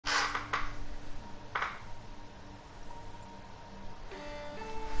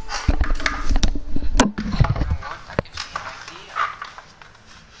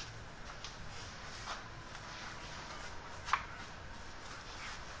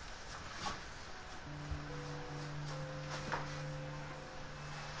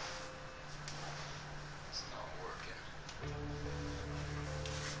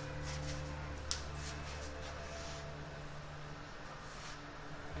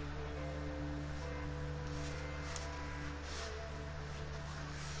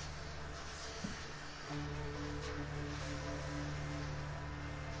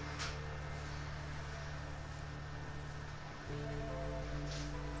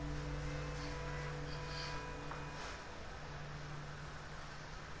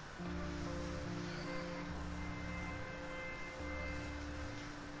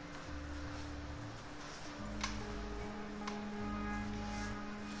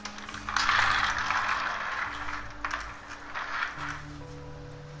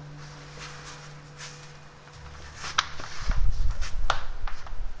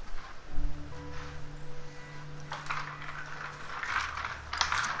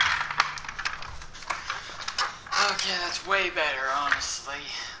It's way better, honestly.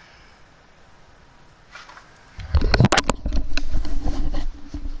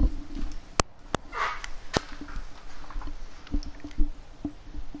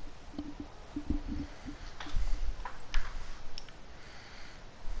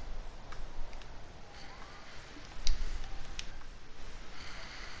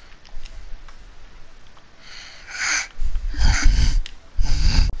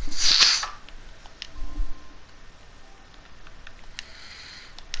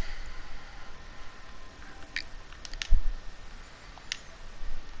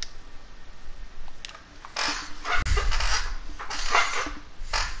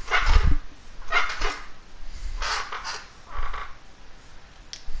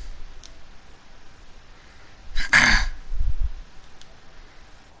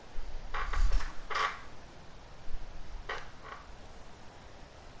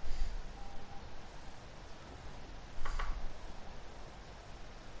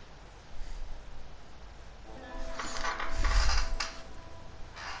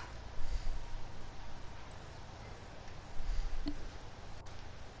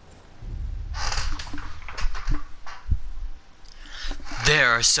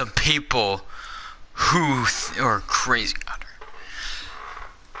 There are some people who are crazy.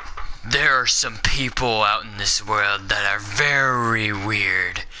 There are some people out in this world that are very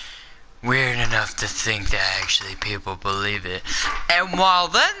weird. Weird enough to think that actually people believe it. And while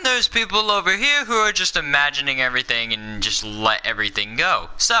then there's people over here who are just imagining everything and just let everything go.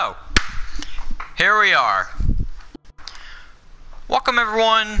 So, here we are. Welcome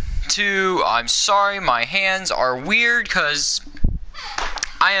everyone to, I'm sorry my hands are weird because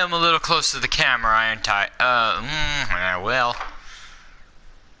I am a little close to the camera, aren't I? Well.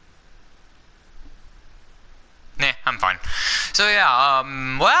 Nah, I'm fine. So yeah,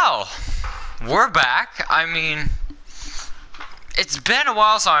 well, we're back. I mean, it's been a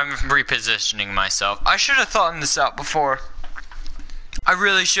while, so I'm repositioning myself. I should have thought this out before. I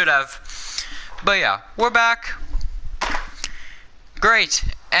really should have. But yeah, we're back. Great.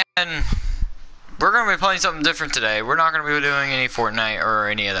 And we're going to be playing something different today. We're not going to be doing any Fortnite or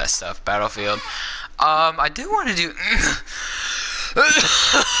any of that stuff. Battlefield. I do want to do...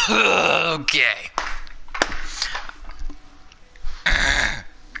 Okay.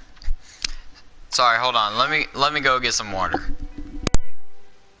 Sorry, hold on. Let me go get some water.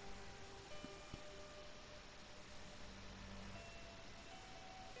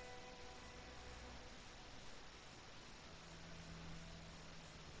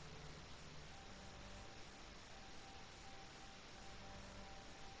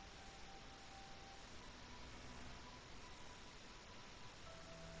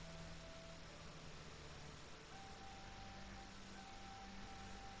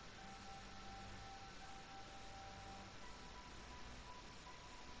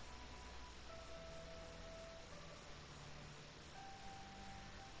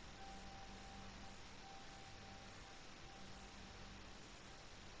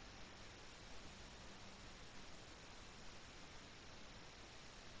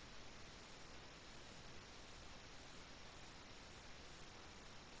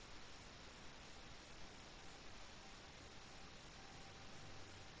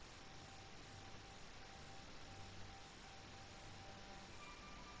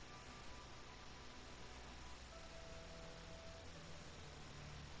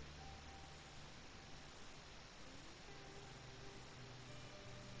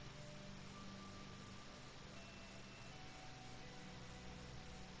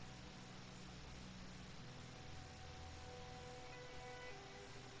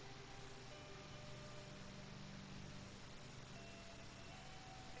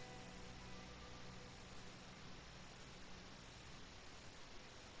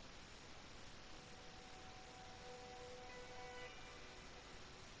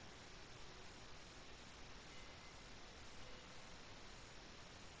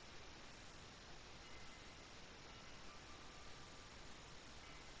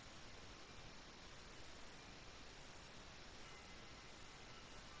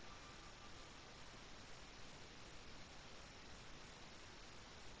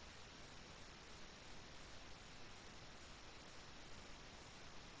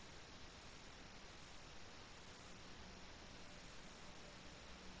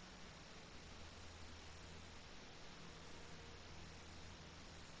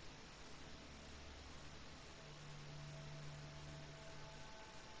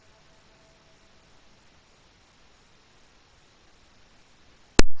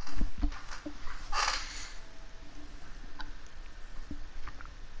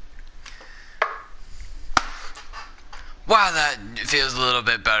 Wow, that feels a little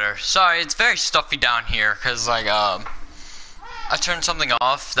bit better. Sorry, it's very stuffy down here, because, like, I turned something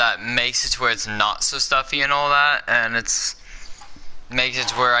off that makes it to where it's not so stuffy and all that, and makes it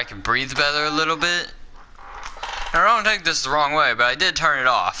to where I can breathe better a little bit. And I don't take this the wrong way, but I did turn it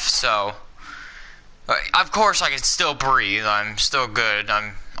off, so... Of course I can still breathe, I'm still good,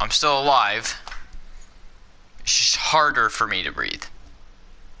 I'm still alive. It's just harder for me to breathe.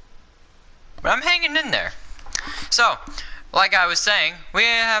 But I'm hanging in there. So, like I was saying, we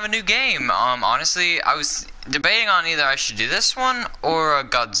have a new game. Honestly, I was debating on either I should do this one or a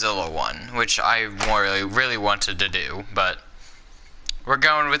Godzilla one, which I really wanted to do, but we're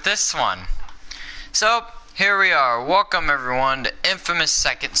going with this one. So, here we are. Welcome everyone to Infamous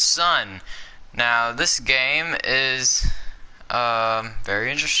Second Son. Now, this game is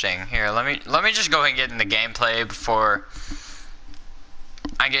very interesting. Here, let me just go ahead and get in the gameplay before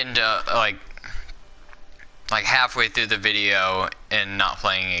I get into like halfway through the video and not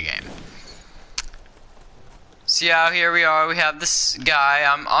playing a game. See how here we are, we have this guy,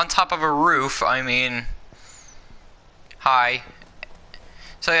 I'm on top of a roof, I mean, hi.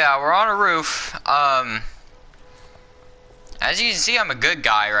 So yeah, we're on a roof, as you can see I'm a good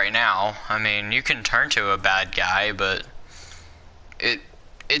guy right now. I mean, you can turn to a bad guy, but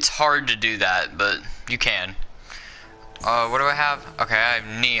it's hard to do that, but you can. What do I have? Okay, I have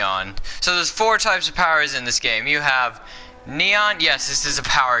neon. So there's 4 types of powers in this game. You have neon. Yes, this is a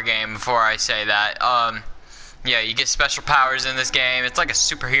power game before I say that. Yeah, you get special powers in this game. It's like a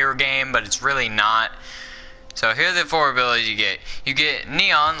superhero game, but it's really not. So here are the 4 abilities you get. You get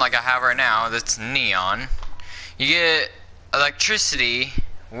neon, like I have right now. That's neon. You get electricity,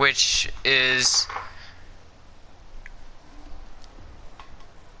 which is...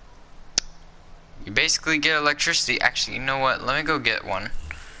 You basically get electricity. Actually, you know what? Let me go get one.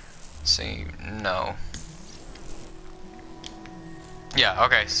 So you know. Yeah,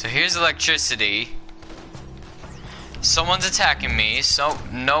 okay. So here's electricity. Someone's attacking me. So,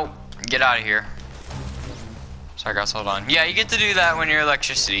 nope. Get out of here. Sorry guys, hold on. Yeah, you get to do that when you're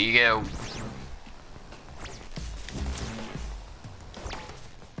electricity. You get a...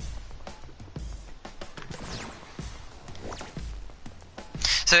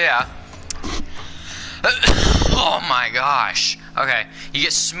 So yeah. Oh my gosh. Okay, you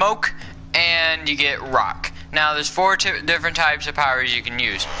get smoke and you get rock. Now there's 4 different types of powers you can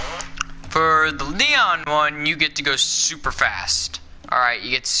use. For the neon one, you get to go super fast. Alright, you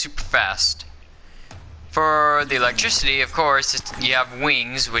get super fast. For the electricity, of course, you have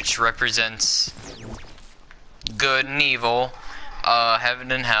wings, which represents good and evil,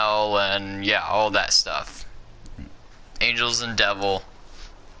 heaven and hell, and yeah, all that stuff. Angels and devil.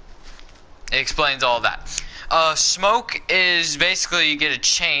 It explains all that. Smoke is basically you get a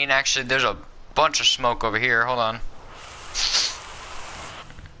chain. Actually, there's a bunch of smoke over here. Hold on.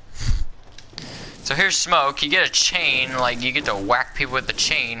 So here's smoke. You get a chain. Like, you get to whack people with the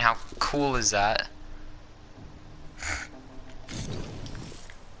chain. How cool is that?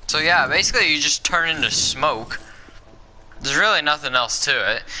 So yeah, basically you just turn into smoke. There's really nothing else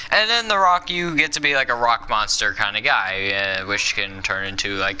to it. And then the rock, you get to be like a rock monster kind of guy, which can turn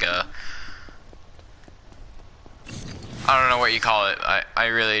into like a... I don't know what you call it. I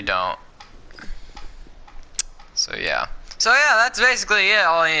really don't. So yeah. So yeah, that's basically it.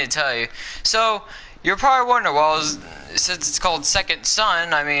 All I need to tell you. So you're probably wondering, well, since it's called Second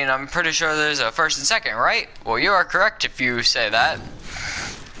Son, I mean, I'm pretty sure there's a first and second, right? Well, you are correct if you say that.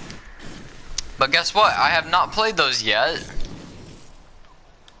 But guess what? I have not played those yet.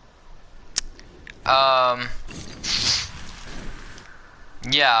 Yeah,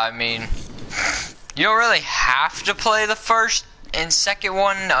 I mean, you don't really have to play the first and second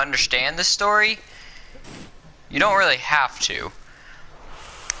one to understand the story. You don't really have to.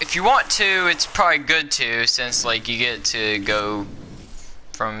 If you want to, it's probably good to, since like you get to go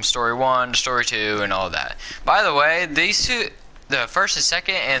from story 1 to story 2 and all that. By the way, these two, the first and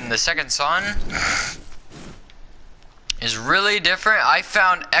second and the Second Son, is really different. I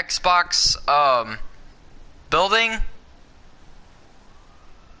found Xbox building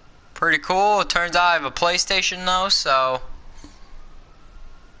pretty cool. It turns out I have a PlayStation though, so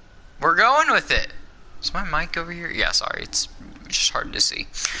we're going with it. Is my mic over here? Yeah, sorry, it's just hard to see.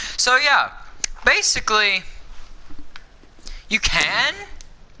 So yeah, basically, you can,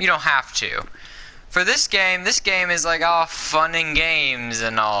 you don't have to. For this game is like all fun and games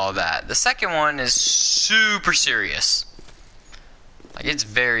and all that. The second one is super serious. Like, it's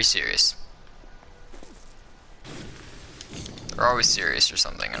very serious. They're always serious or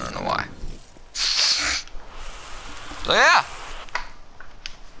something, I don't know why. So yeah,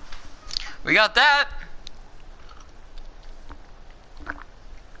 we got that.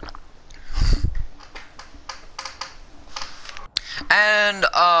 And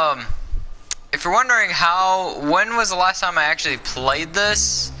if you're wondering when was the last time I actually played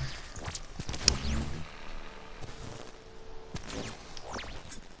this?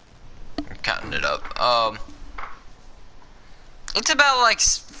 I'm counting it up. It's about like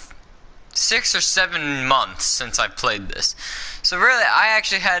 6 or 7 months since I played this. So really, I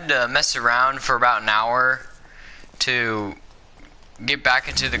actually had to mess around for about an hour to get back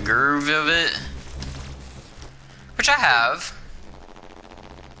into the groove of it, which I have.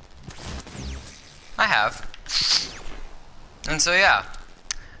 And so yeah.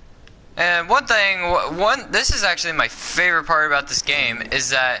 And this is actually my favorite part about this game, is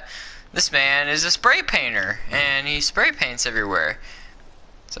that this man is a spray painter and he spray paints everywhere.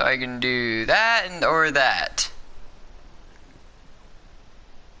 So I can do that or that.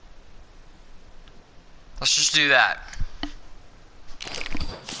 Let's just do that.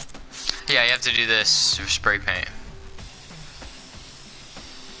 Yeah, you have to do this for spray paint.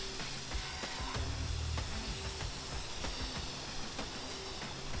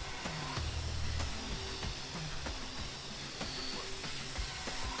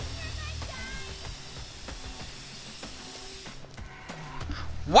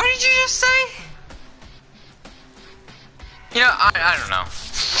 What did you just say? You know, I don't know.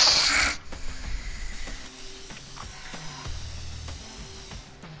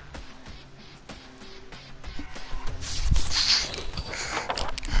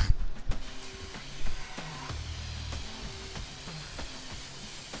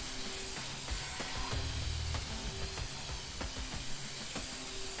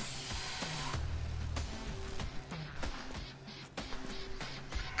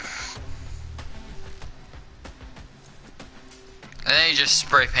 And then he just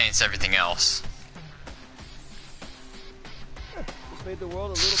spray paints everything else. Just made the world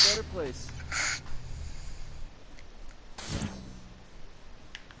a little better place.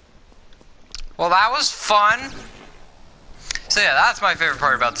 Well, that was fun. So yeah, that's my favorite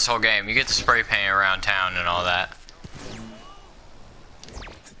part about this whole game. You get to spray paint around town and all that.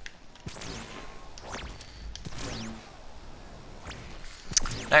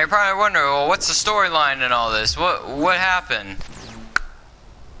 Now you're probably wondering, well, what's the storyline in all this? What happened?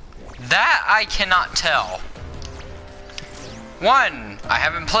 That I cannot tell. One, I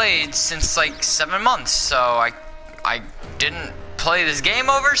haven't played since like 7 months, so I didn't play this game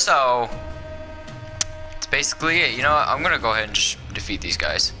over, so it's basically it. You know what? I'm gonna go ahead and just defeat these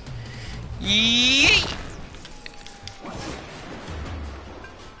guys. Yeet!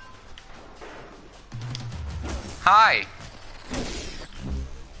 Hi.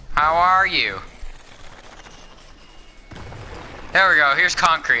 How are you? There we go, here's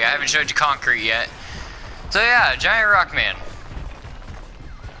concrete. I haven't showed you concrete yet. So yeah, giant rock man.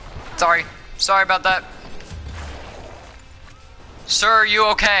 Sorry about that. Sir, are you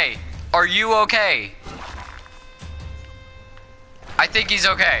okay? Are you okay? I think he's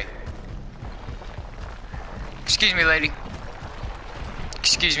okay. Excuse me, lady.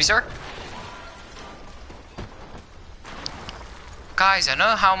 Excuse me, sir. Guys, I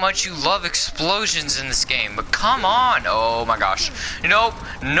know how much you love explosions in this game, but come on. Oh my gosh. Nope,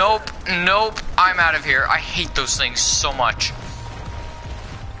 nope, nope. I'm out of here. I hate those things so much.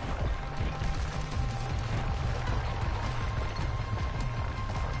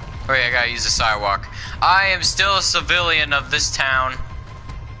 Oh yeah, I gotta use the sidewalk. I am still a civilian of this town.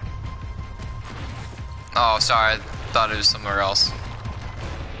 Oh, sorry. I thought it was somewhere else.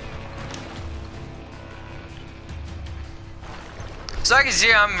 So I can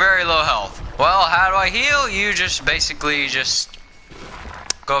see I'm very low health. Well, how do I heal? You just basically just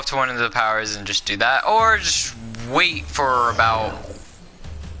go up to one of the powers and just do that. Or just wait for about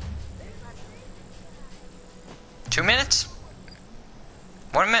 2 minutes?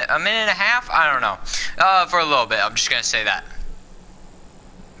 1 minute? A minute and a half? I don't know. For a little bit. I'm just gonna say that.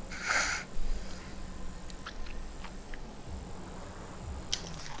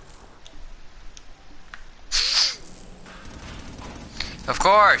 Of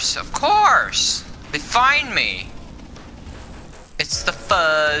course. They find me. It's the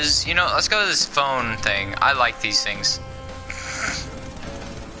fuzz. You know, let's go to this phone thing. I like these things.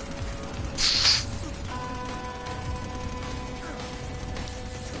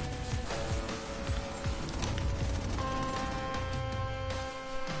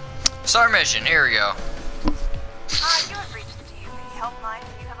 Start mission. Here we go. You have reached the DUP helpline.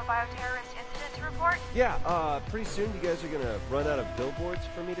 Do you have a bioterrorist incident to report? Yeah, pretty soon you guys are gonna run out of billboards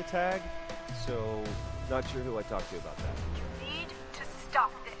for me to tag, so not sure who I talk to about that. You need to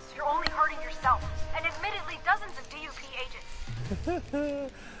stop this. You're only hurting yourself, and admittedly dozens of DUP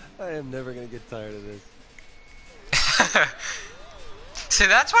agents. I am never gonna get tired of this. See,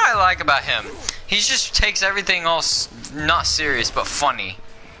 that's what I like about him. He just takes everything all not serious, but funny.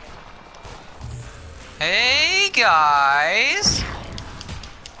 Hey, guys.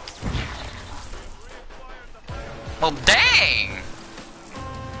 Well, dang.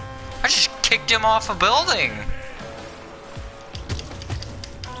 I just kicked him off a building.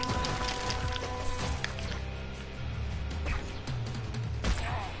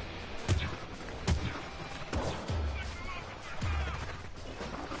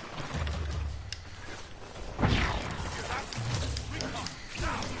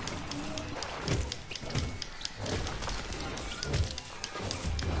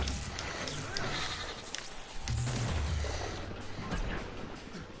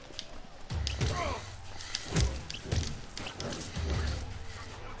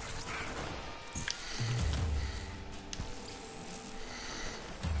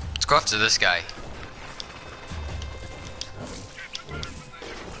 Let's go after this guy.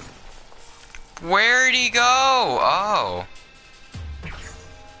 Where'd he go? Oh.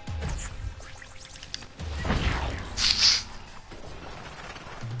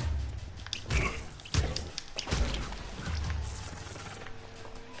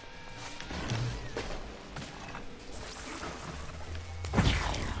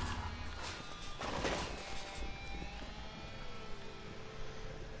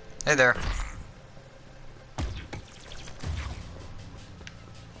 Hey there.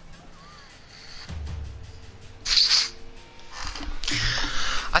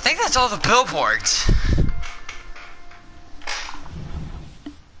 I think that's all the billboards.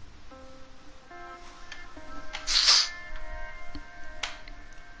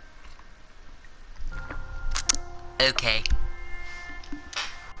 Okay.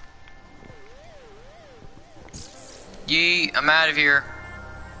 Yee, I'm out of here.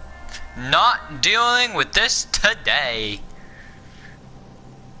 Not dealing with this today.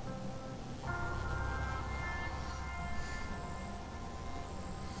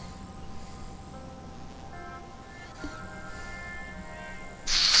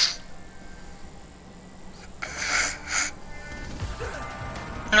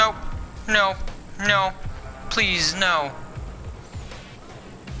 Nope. No. No. Please, no.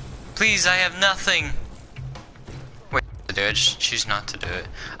 Please, I have nothing. Wait, to do it. Just choose not to do it.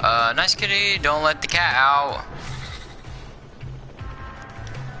 Nice kitty, don't let the cat out.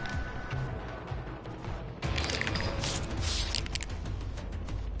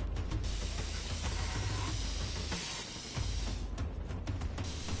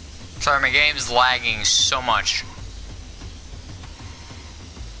 Sorry, my game's lagging so much.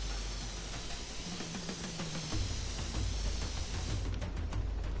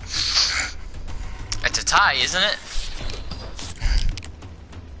 It's a tie, isn't it?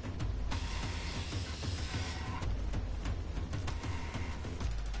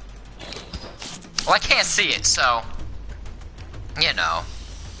 Well, I can't see it, so, you know.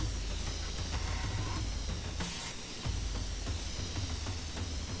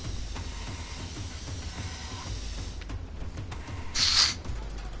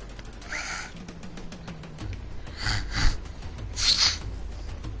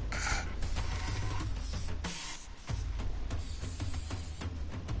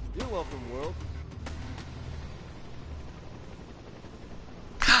 You're welcome, world.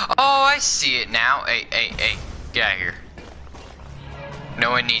 Oh, I see it now. Hey, get out of here.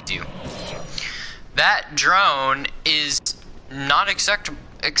 No one needs you. That drone is not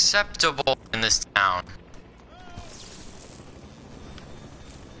acceptable in this town.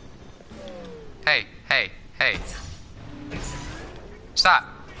 Hey. Stop.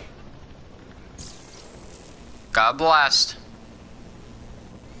 God bless.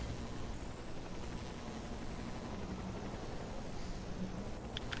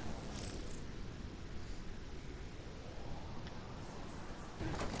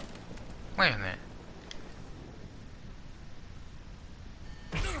 Wait a minute.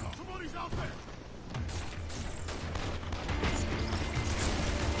 Somebody's out there.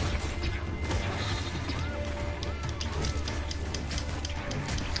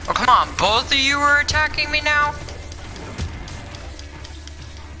 Oh, come on. Both of you are attacking me now?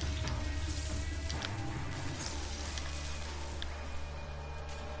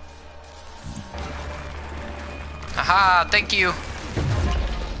 Haha, thank you.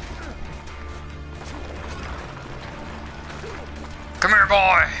 Come here,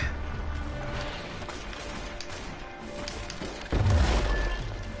 boy.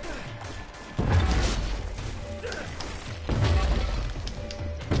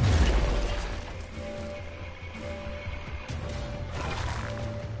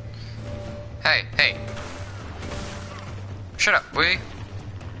 Hey. Shut up, will you?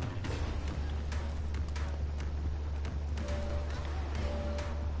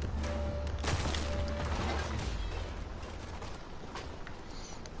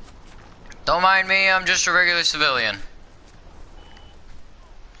 Don't mind me, I'm just a regular civilian.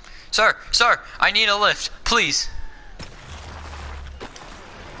 Sir, I need a lift, please.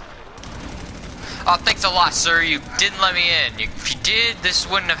 Oh, thanks a lot, sir. You didn't let me in. If you did, this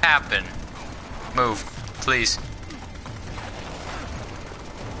wouldn't have happened. Move, please.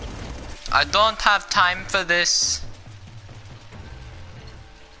 I don't have time for this.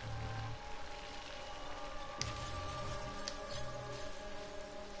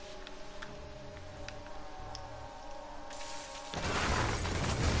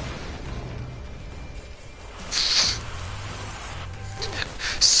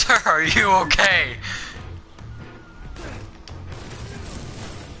 Sir, are you okay?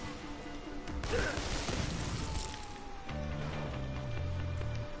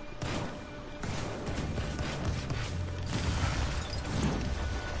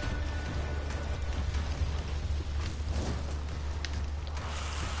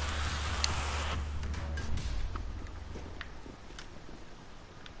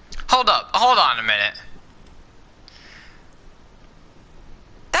 Hold on a minute.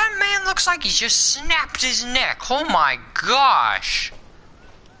 That man looks like he's just snapped his neck. Oh my gosh.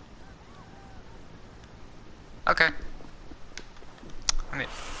 Okay. I mean,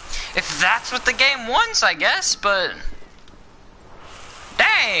 if that's what the game wants, I guess, but...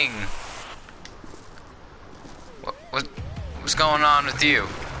 Dang! What's going on with you?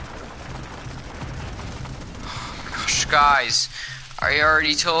 Oh my gosh, guys. I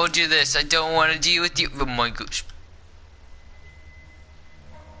already told you this. I don't want to deal with you. Oh my gosh.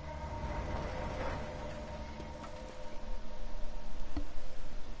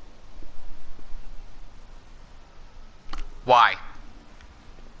 Why?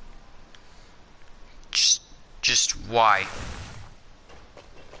 Just why?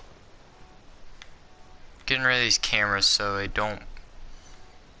 Getting rid of these cameras so they don't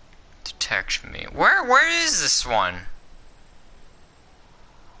detect me. Where is this one?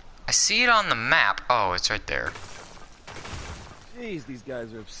 I see it on the map. Oh, it's right there. Jeez, these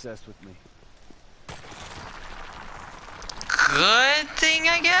guys are obsessed with me. Good thing,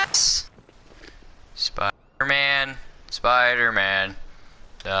 I guess? Spider-Man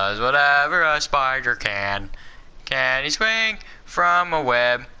does whatever a spider can. Can he swing from a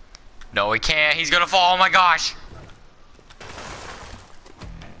web? No, he can't. He's gonna fall. Oh my gosh.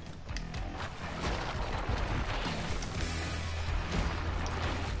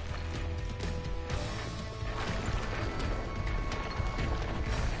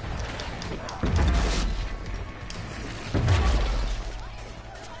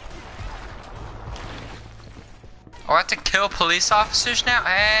 Oh, I have to kill police officers now?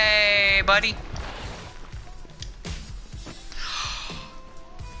 Hey, buddy.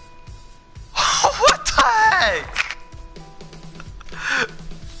 What the heck?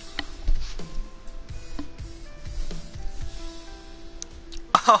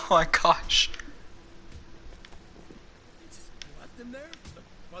 Oh my gosh. Just left them there? The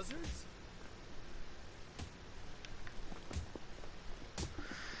buzzards?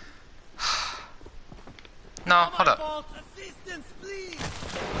 No, hold up. Assistance, please.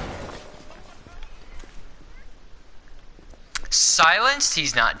 Silenced?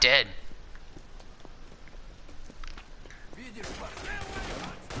 He's not dead.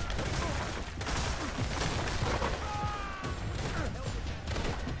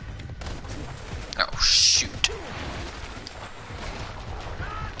 Oh, shoot.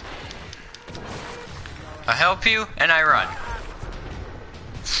 I help you, and I run.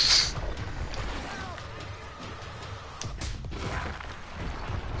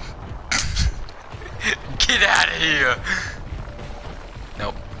 Get out of here.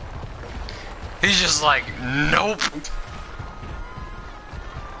 Nope. He's just like, nope.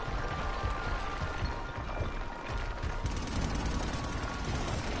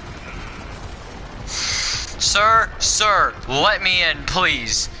 Sir, let me in,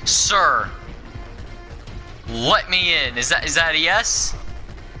 please. Sir. Let me in. Is that a yes?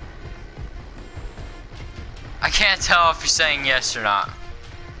 I can't tell if you're saying yes or not.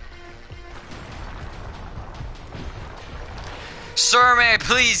 Sir, may I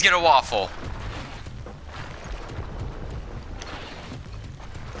please get a waffle?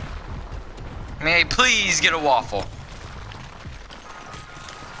 May I please get a waffle?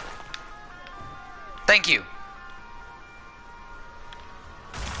 Thank you.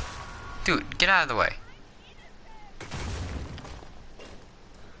 Dude, get out of the way.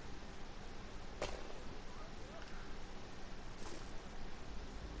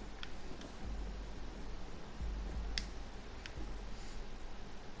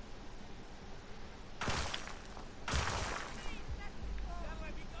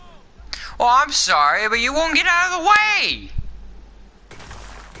 Oh, I'm sorry, but you won't get out of the way!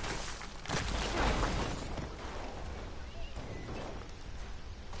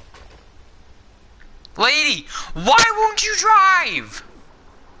 Lady, why won't you drive?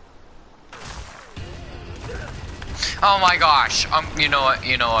 Oh my gosh, you know what,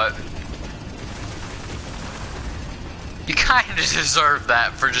 You kinda deserve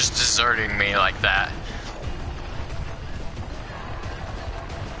that for just deserting me like that.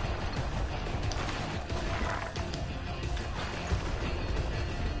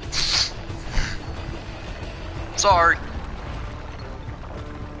 Sorry.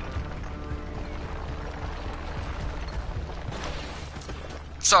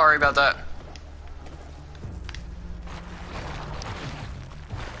 Sorry about that.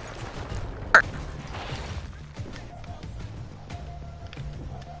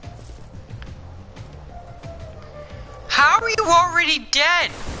 How are you already dead?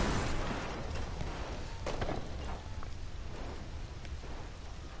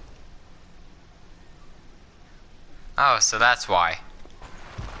 Oh, so that's why.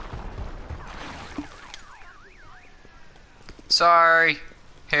 Sorry.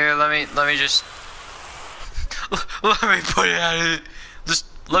 Here, let me just let me put it out. Just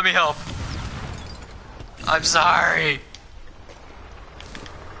let me help. I'm sorry.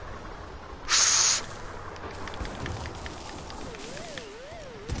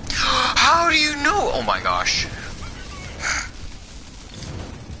 How do you know? Oh my gosh.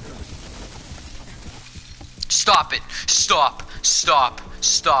 Stop it. Stop. Stop.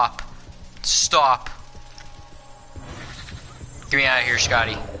 Stop. Stop. Get me out of here,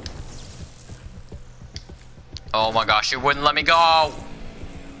 Scotty. Oh my gosh, it wouldn't let me go.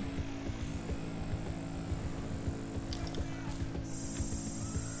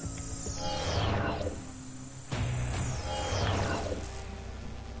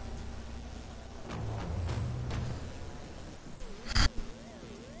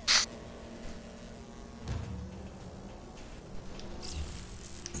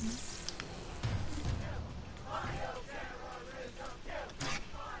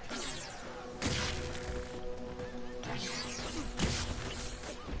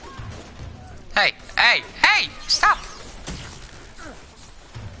 Hey, hey, hey, stop!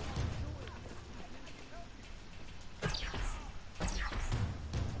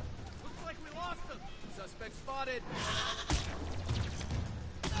 Looks like we lost him. Suspect spotted.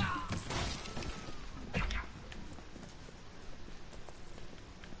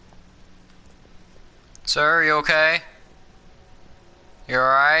 Sir, you okay? You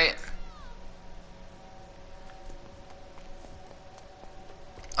alright?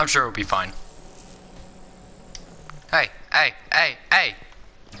 I'm sure it'll be fine. Hey, hey, hey, hey!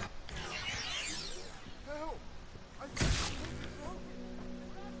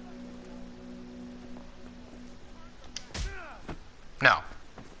 No.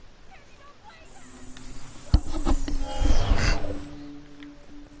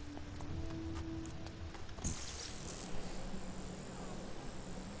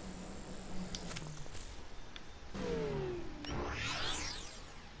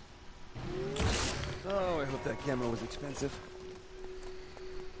 Oh, I hope that camera was expensive.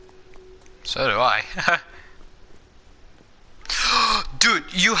 So do I. Dude,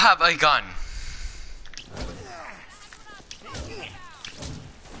 you have a gun.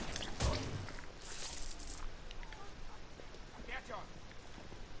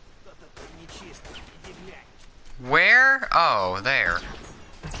 Where? Oh, there.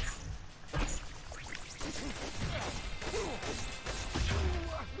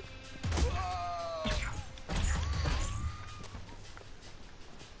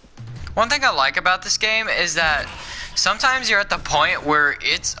 One thing I like about this game is that sometimes you're at the point where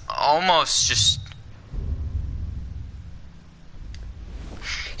it's almost just...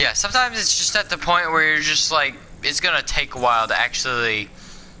 Yeah, sometimes it's just at the point where you're just like, it's gonna take a while to actually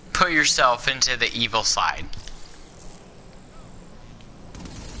put yourself into the evil side.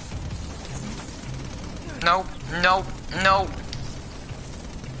 Nope, nope, nope,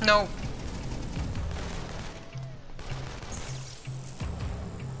 nope.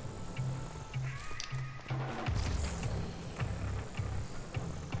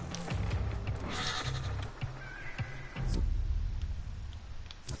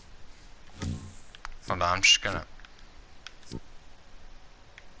 Hold on, I'm just gonna...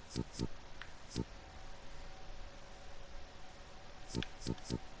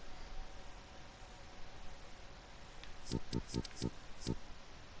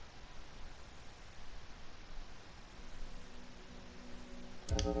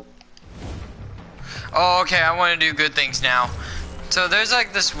 Oh, okay, I want to do good things now. So there's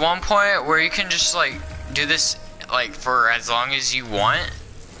like this one point where you can just like do this like for as long as you want.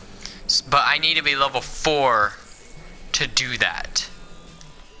 But I need to be level 4 to do that.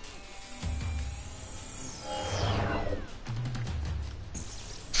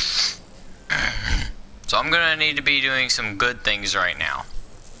 So I'm gonna need to be doing some good things right now.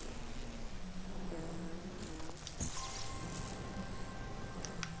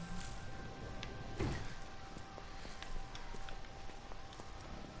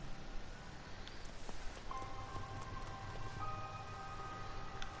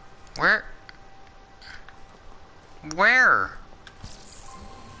 Where? Where?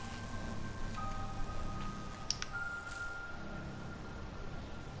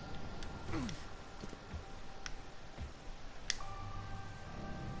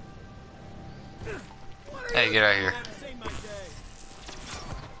 Hey, get out of here.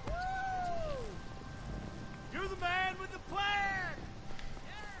 You're the man with the plan.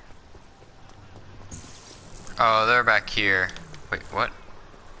 Oh, they're back here. Wait, what?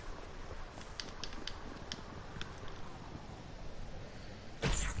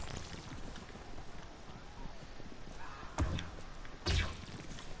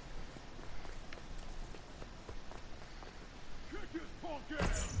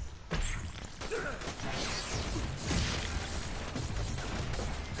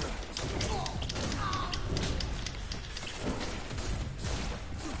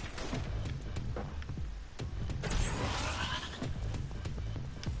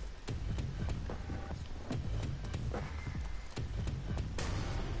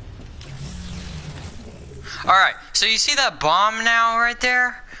 Alright, so you see that bomb now right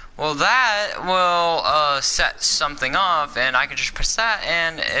there? Well, that will set something off, and I can just press that,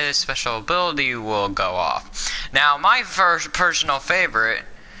 and a special ability will go off. Now, my first personal favorite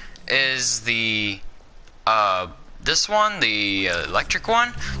is the, this one, the electric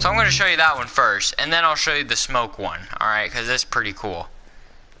one. So I'm going to show you that one first, and then I'll show you the smoke one, alright, because it's pretty cool.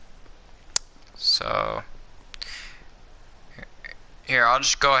 So, here, I'll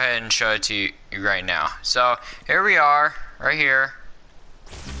just go ahead and show it to you right now. So, here we are, right here.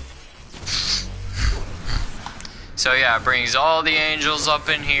 So yeah, it brings all the angels up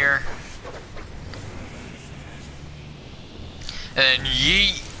in here. And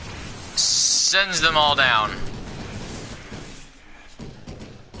yeet sends them all down.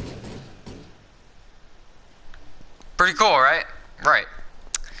 Pretty cool, right? Right.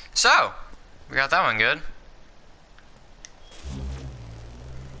 So, we got that one good.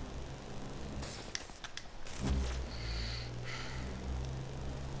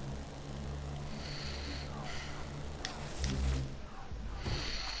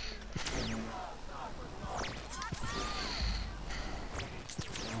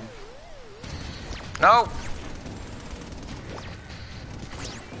 No.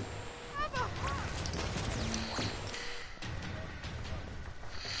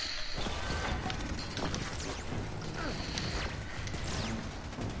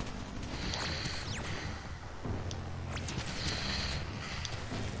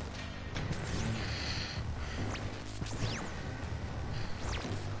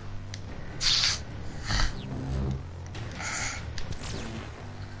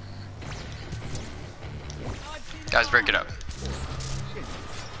 Guys, break it up. It's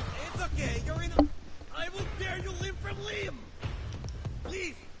okay. You're in. I will dare you limb from limb.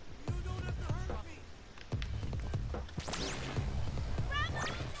 Please. You don't have to hurt me.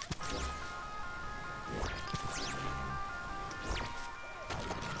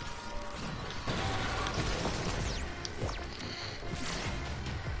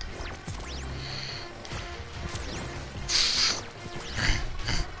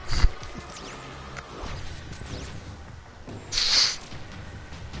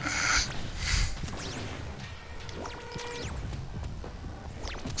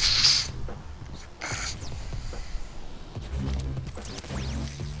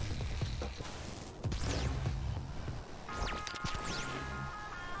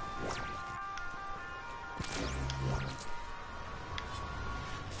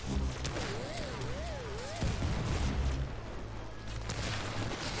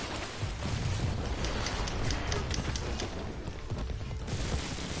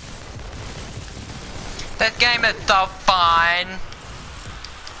 This game is so fun.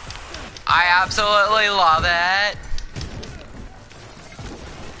 I absolutely love it.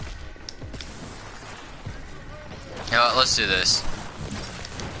 You know what, let's do this.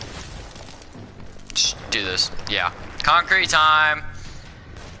 Just do this, yeah. Concrete time.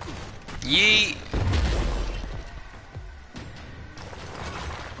 Yeet.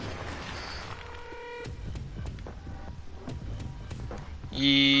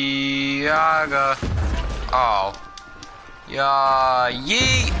 Yaga. Oh. Yeah.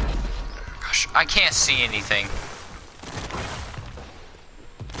 Yeet. Gosh, I can't see anything.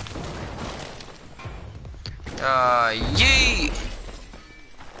 Yeet.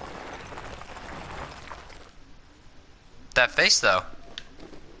 That face though.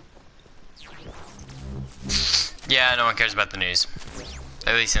 Yeah, no one cares about the news.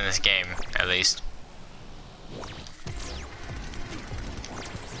 At least in this game, at least.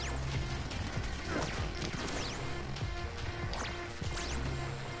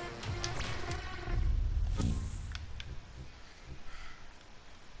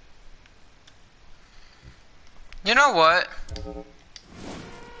 You know what?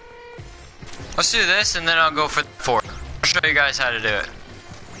 Let's do this and then I'll go for 4. I'll show you guys how to do it.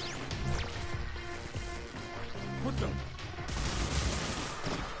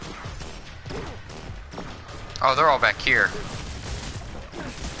 Oh, they're all back here.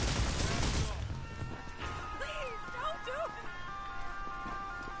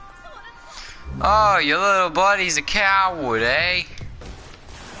 Oh, your little buddy's a coward, eh?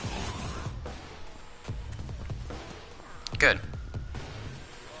 Good.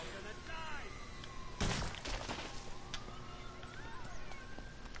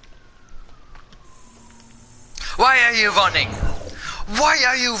 Why are you running? Why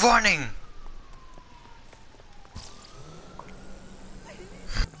are you running?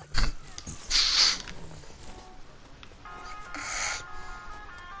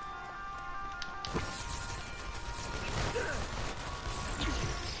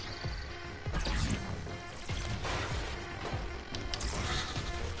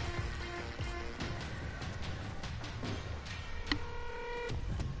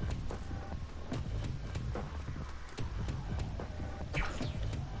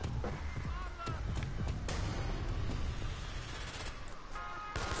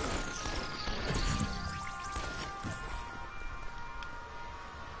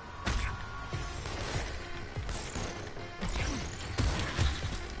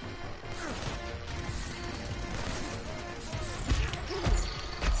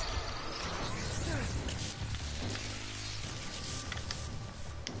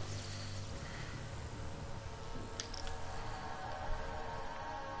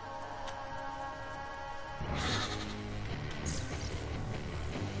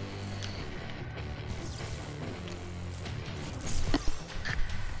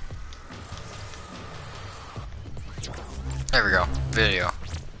 There we go. Video.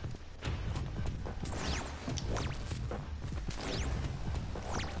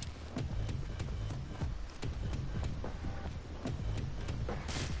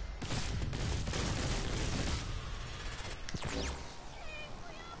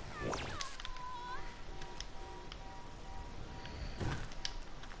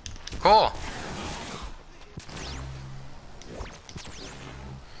 Cool.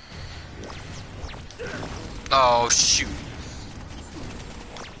 Oh, shoot.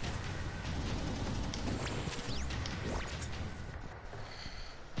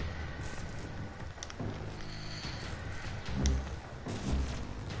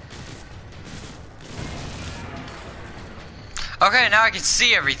 Okay, now I can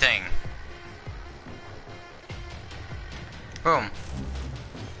see everything. Boom.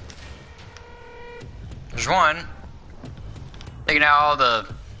 There's one. Taking out all the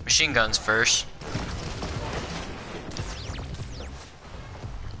machine guns first.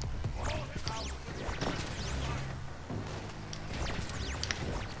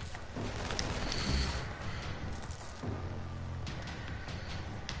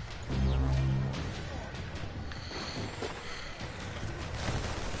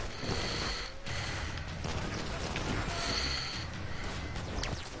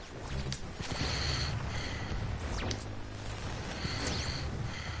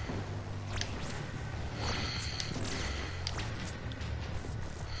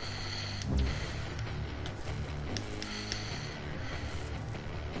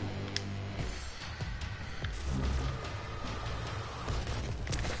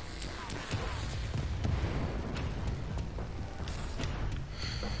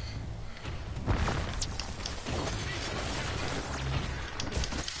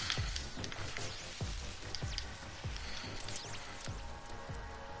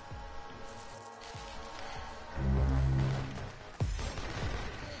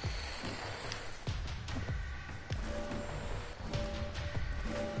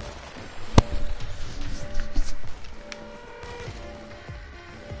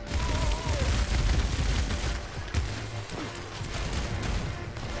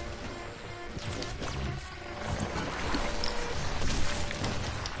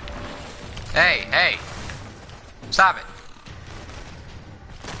 Hey, hey. Stop it.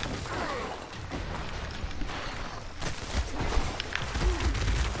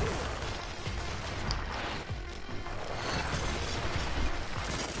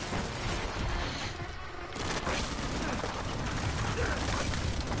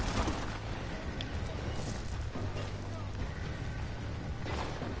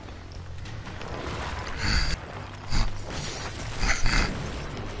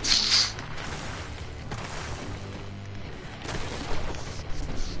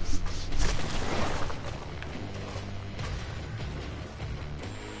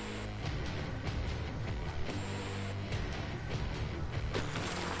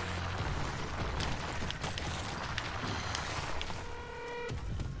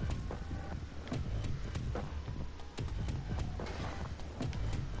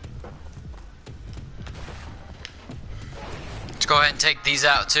 Let's go ahead and take these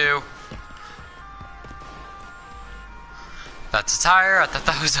out too. That's a tire. I thought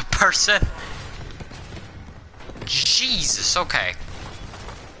that was a person. Jesus, okay.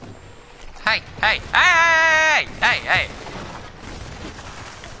 Hey, hey, hey, hey, hey, hey.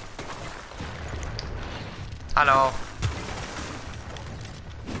 Hello.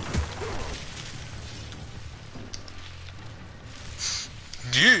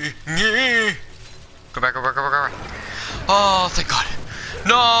 Yeah. Go back, go back, go back, go back. Oh, thank God.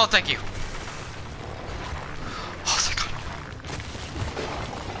 No, thank you. Oh, thank God.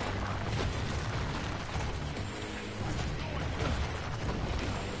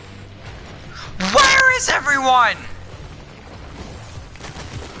 Where is everyone?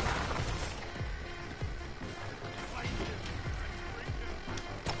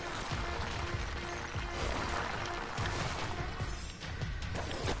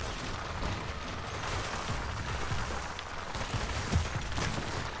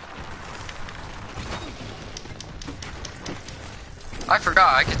 I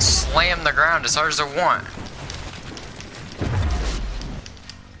forgot I could slam the ground as hard as I want.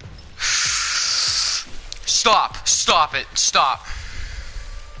 Stop! Stop it! Stop!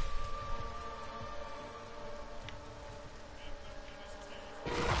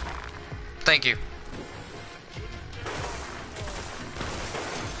 Thank you.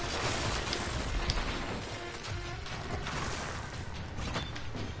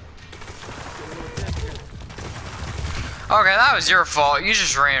 Okay, that was your fault. You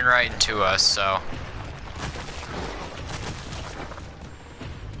just ran right into us, so.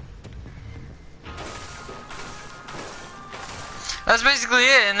 That's basically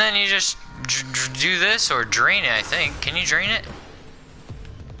it, and then you just do this or drain it, I think. Can you drain it?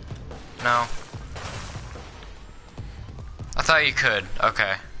 No. I thought you could.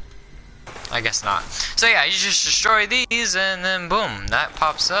 Okay. I guess not. So yeah, you just destroy these, and then boom, that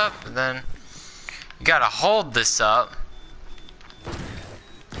pops up, and then you gotta hold this up.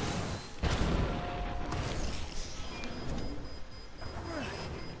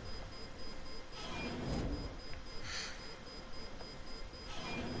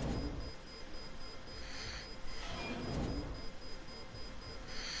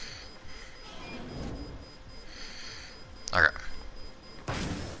 Okay.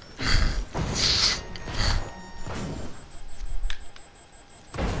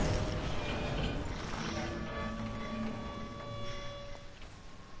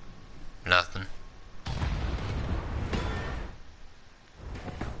 Nothing.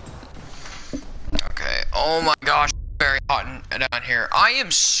 Okay. Oh my gosh, very hot down here. I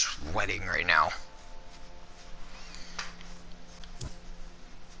am sweating right now.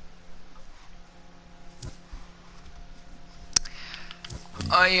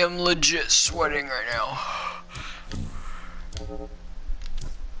 I am legit sweating right now.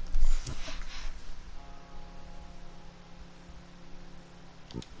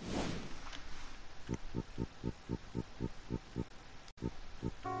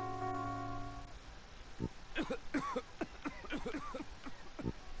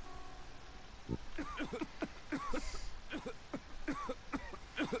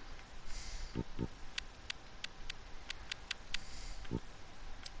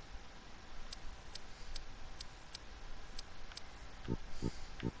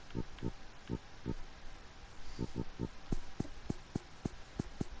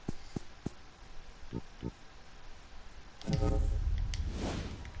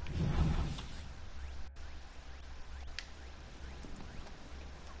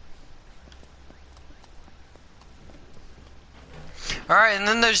 Alright, and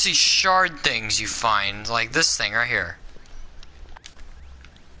then there's these shard things you find, like this thing right here.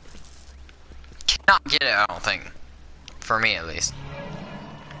 Cannot get it, I don't think. For me, at least.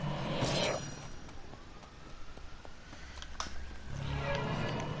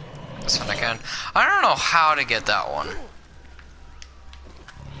 I don't know how to get that one.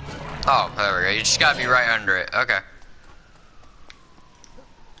 Oh, there we go. You just gotta be right under it. Okay.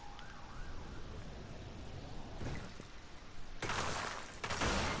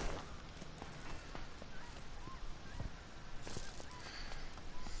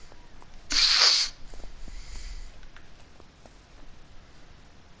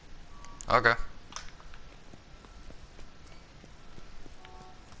 Okay.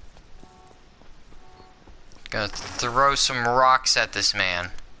 Gonna throw some rocks at this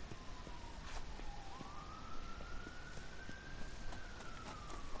man.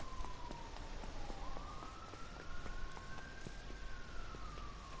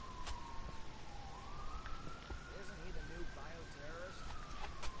 Isn't he the new bioterrorist?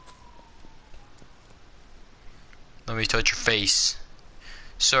 Let me touch your face.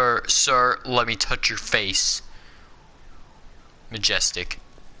 Sir, let me touch your face. Majestic.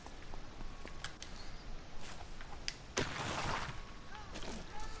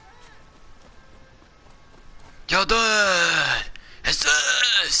 You're done! It's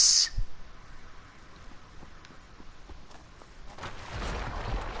this!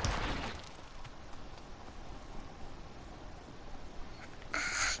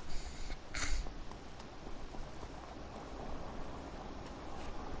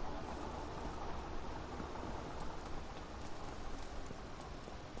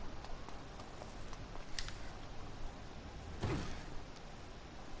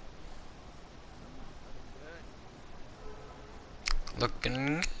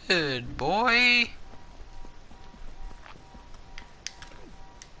 Looking good, boy.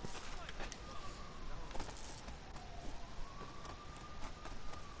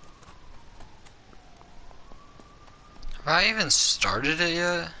 Have I even started it yet?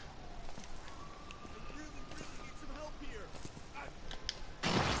 I really need some help here.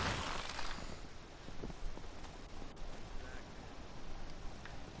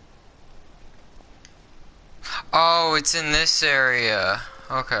 Oh, it's in this area.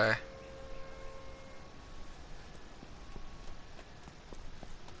 Okay.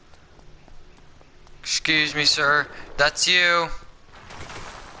 Excuse me, sir. That's you.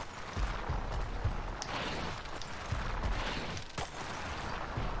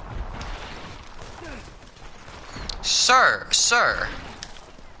 Sir.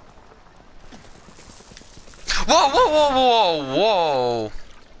 Whoa.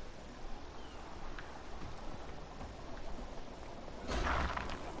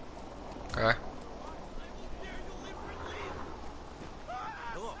 Okay.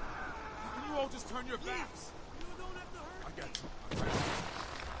 Hello. Can you all just turn your backs? You don't have to hurt. I got you.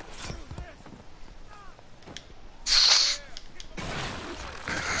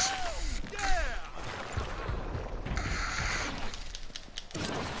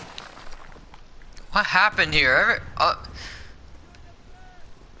 What happened here?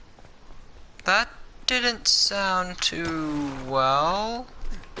 That didn't sound too well.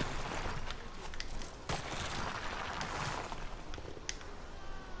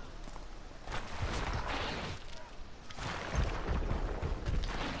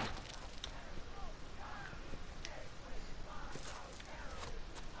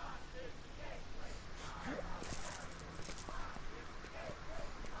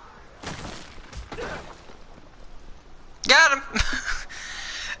 Got him!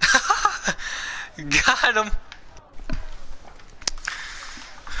 Got him!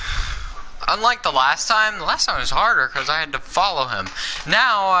 Unlike the last time was harder because I had to follow him.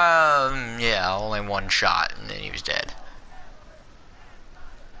 Now, yeah, only one shot and then he was dead.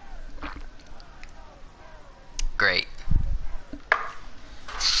 Great.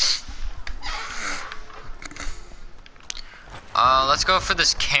 Let's go for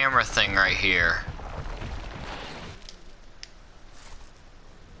this camera thing right here.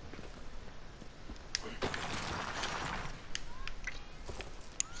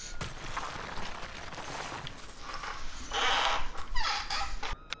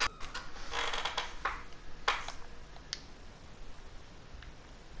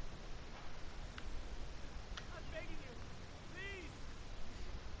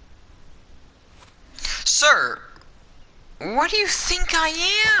 Sir, what do you think I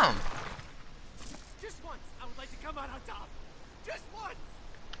am? Just once, I would like to come out on top. Just once.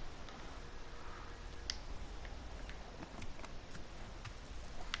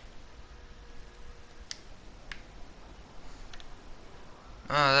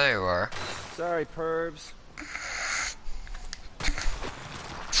 Oh, there you are. Sorry, pervs.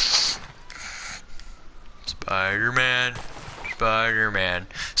 Spider-Man.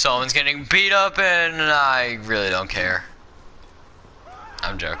 Someone's getting beat up and I really don't care.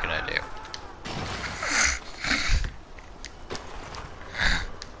 I'm joking, I do.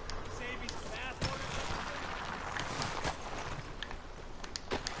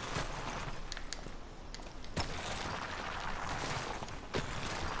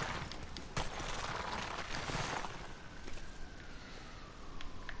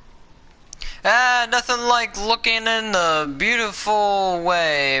 Nothing like looking in the beautiful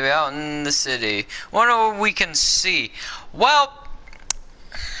way out in the city. Wonder what we can see. Well,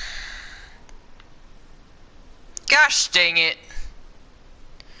 gosh dang it.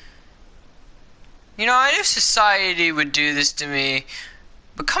 You know, I knew society would do this to me,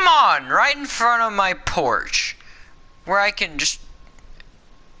 but come on, right in front of my porch, where I can just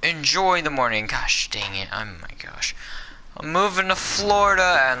enjoy the morning. Gosh dang it, oh my gosh. I'm moving to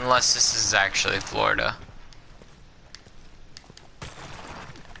Florida, unless this is actually Florida.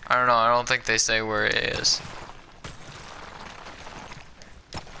 I don't know, I don't think they say where it is.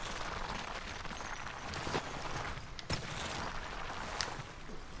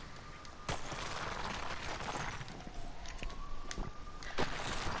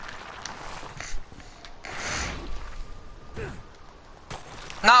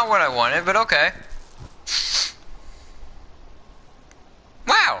 Not what I wanted, but okay.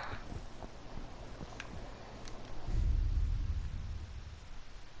 Wow!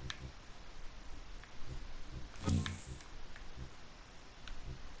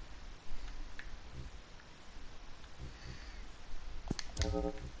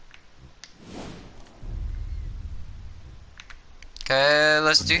 Okay,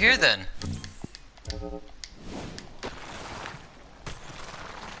 let's do here then.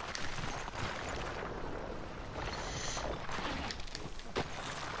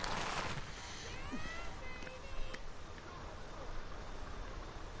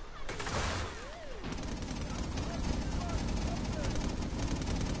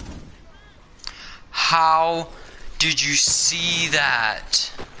 How did you see that?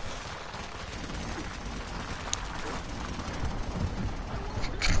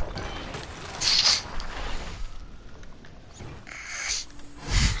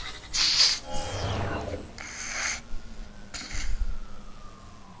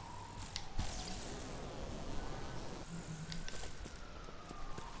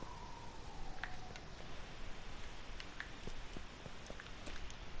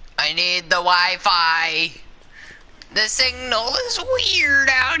 I need the Wi-Fi. The signal is weird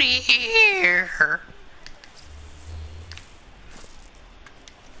out here.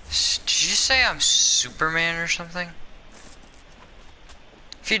 Did you say I'm Superman or something?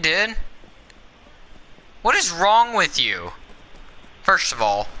 If you did, what is wrong with you? First of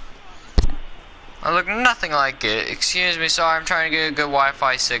all, I look nothing like it. Excuse me, sorry, I'm trying to get a good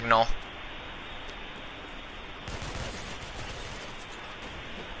Wi-Fi signal.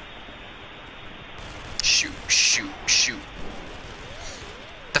 Shoot, shoot, shoot.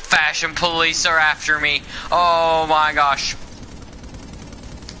 The fashion police are after me. Oh my gosh.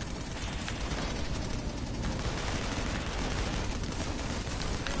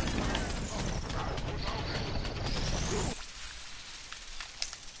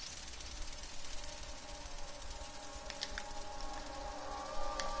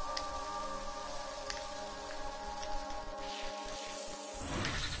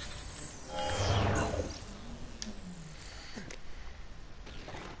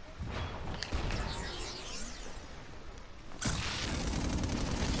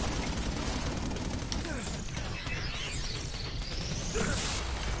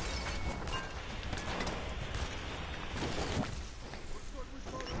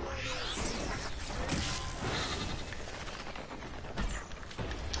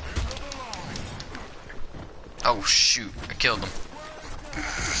 Oh shoot, I killed him.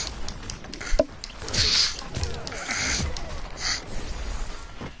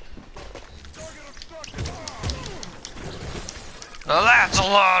 Now that's a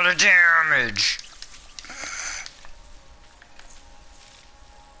lot of damage.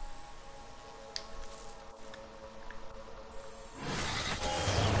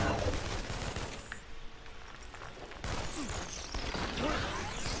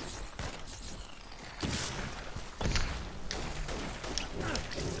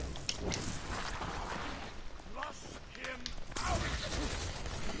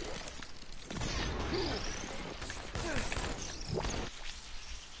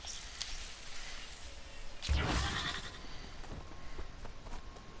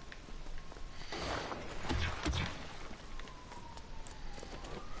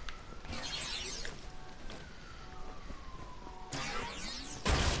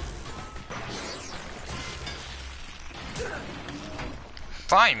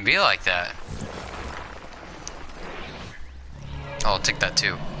 Fine, be like that. Oh, I'll take that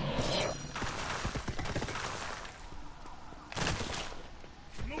too.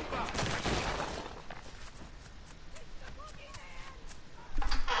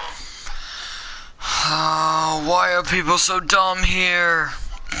 Oh, why are people so dumb here?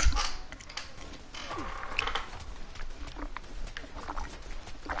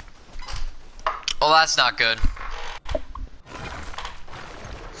 Well, that's not good.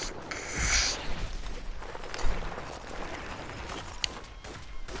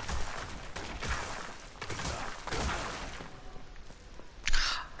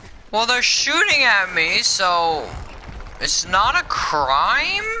 Well, they're shooting at me, so it's not a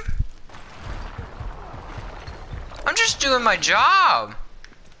crime? I'm just doing my job.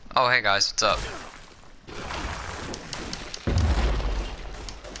 Oh, hey guys, what's up?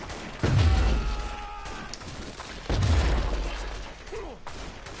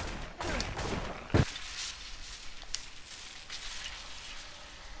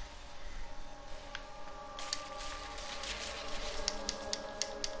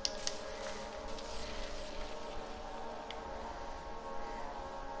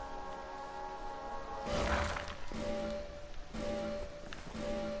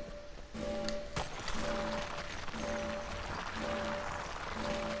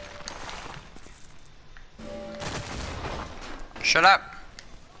 Shut up.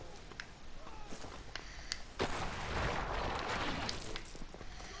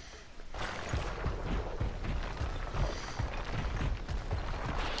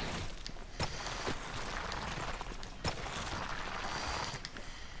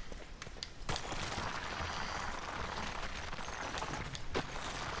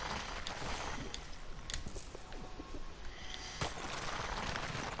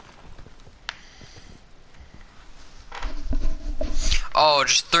 Oh,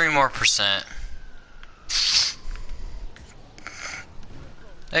 just 3% more.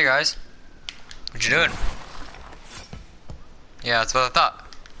 Hey guys, what you doing? Yeah, that's what I thought.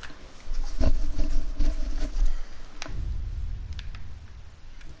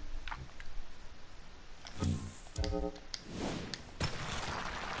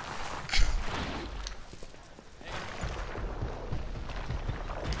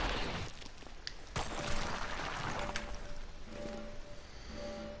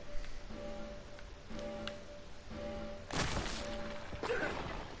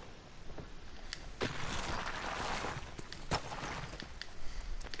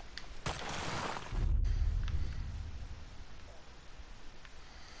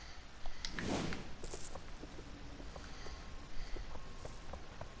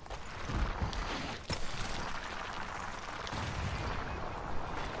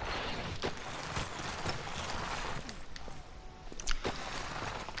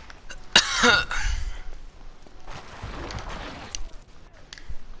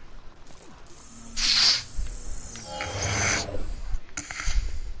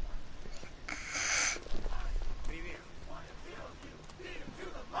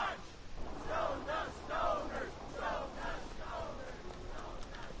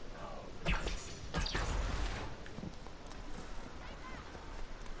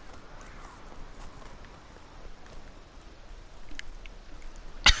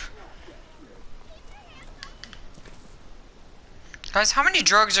 Guys, how many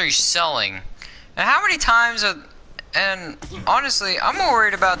drugs are you selling? And how many times are... And honestly, I'm more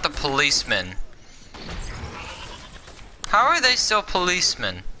worried about the policemen. How are they still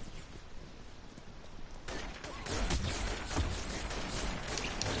policemen?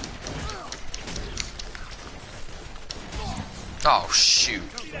 Oh, shoot.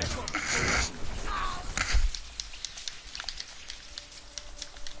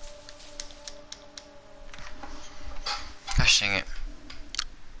 Gosh dang it.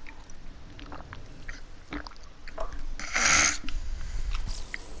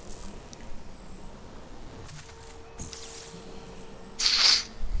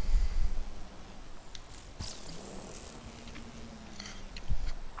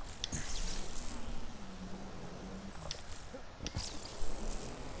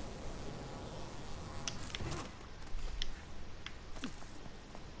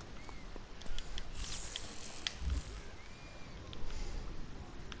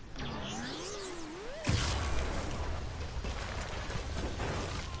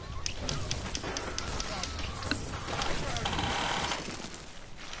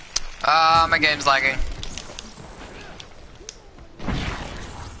 My game's lagging.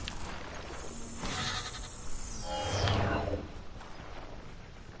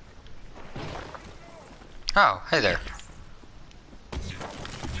 Oh, hey there.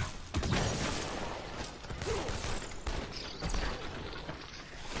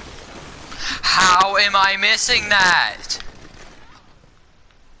 How am I missing that?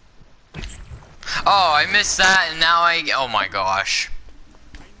 Oh, I missed that and now oh my gosh.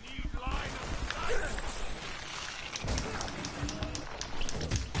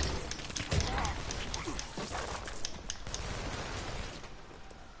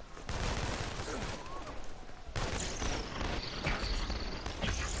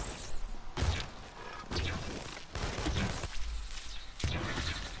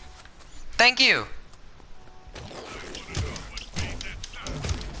 Thank you.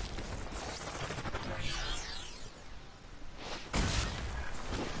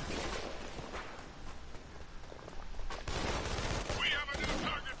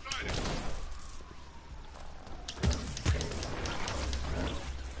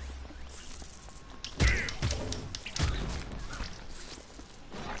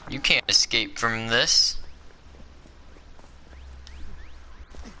 You can't escape from this.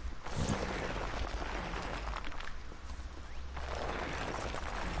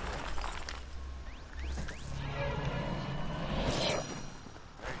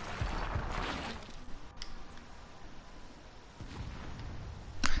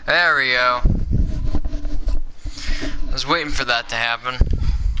 There we go. I was waiting for that to happen.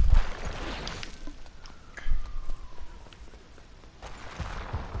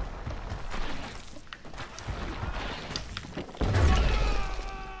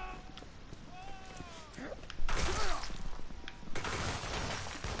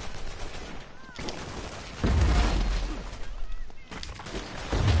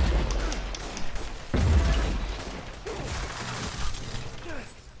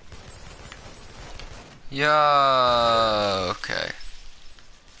 Yeah, okay.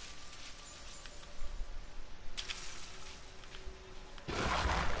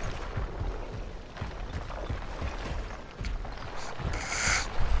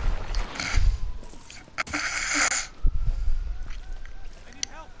 I need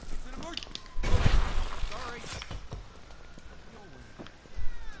help. It's an emergency. Sorry.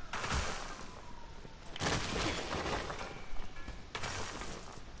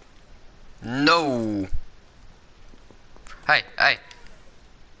 No. Hey, hey.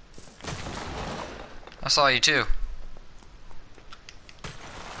 I saw you too.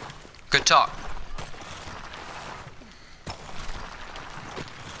 Good talk.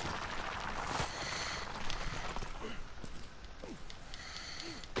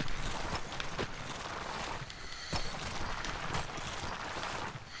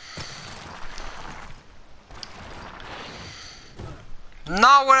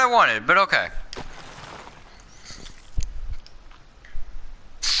 Not what I wanted, but okay.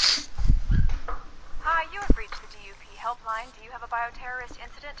 Hi, you have reached the DUP helpline. Do you have a bioterrorist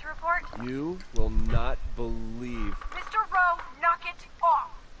incident to report? You will not believe. Mr. Rowe, knock it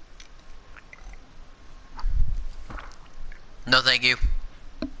off! No, thank you.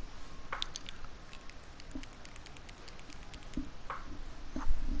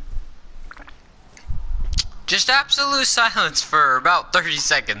 Just absolute silence for about 30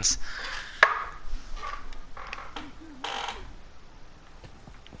 seconds.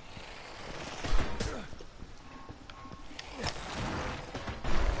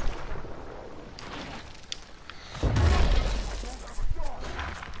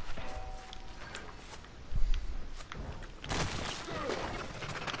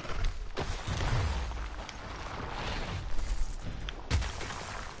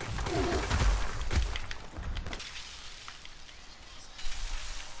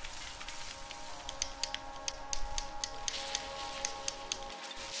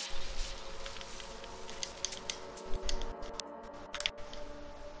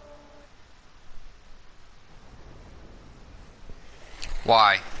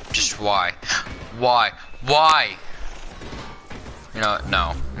 Why? Just why? Why? Why? You know what?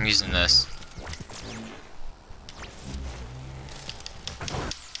 No. I'm using this.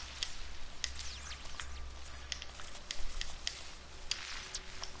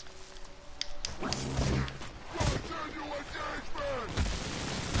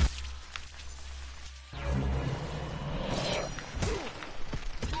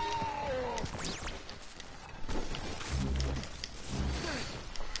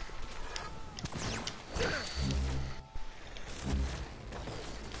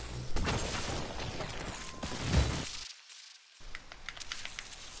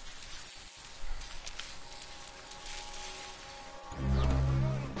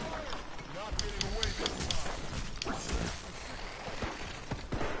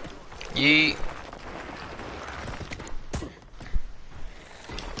 Yeet.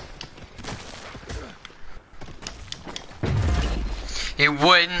 It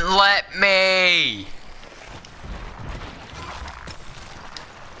wouldn't let me.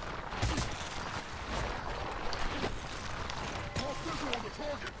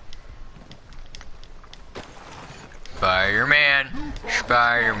 Spider-Man,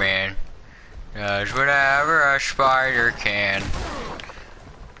 Spider-Man does whatever a spider can.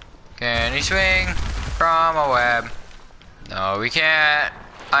 Can he swing from a web? No, we can't.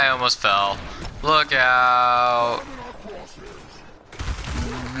 I almost fell. Look out.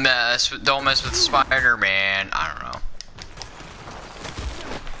 don't mess with Spider-Man. I don't know.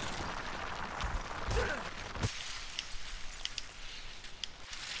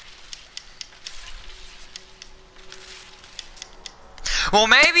 Well,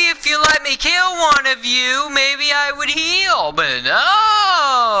 maybe if you let me kill one of you, maybe I would heal, but no!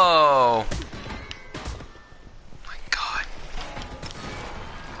 Oh my God.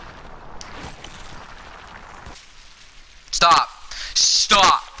 Stop.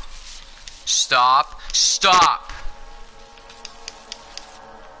 Stop. Stop. Stop.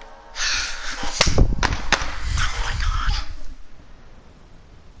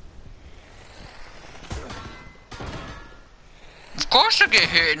 Of course I get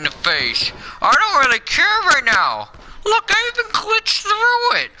hit in the face. I don't really care right now. Look, I even glitched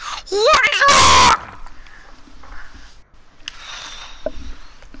through it. What is wrong?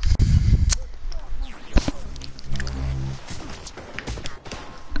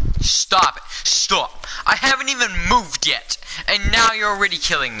 Stop it. Stop. I haven't even moved yet. And now you're already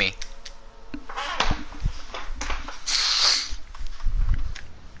killing me.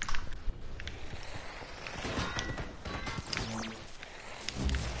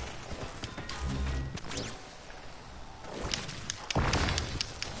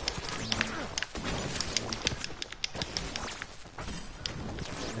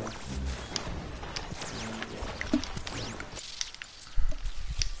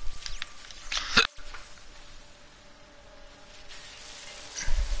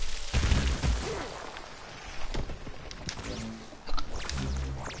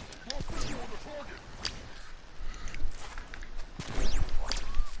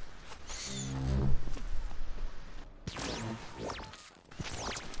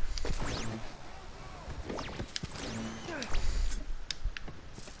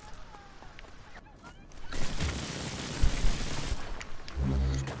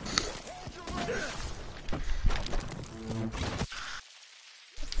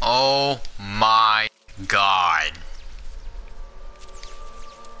 Oh my God.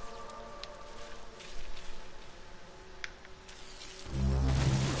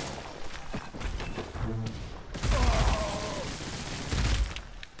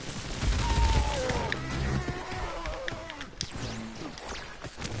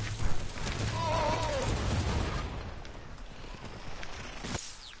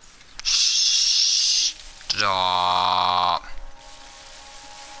 Stop.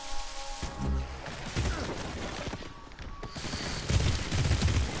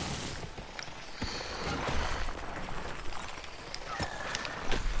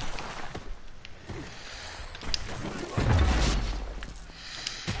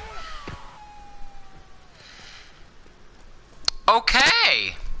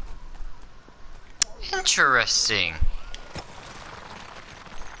 Okay. Interesting.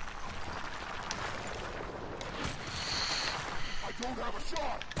 I don't have a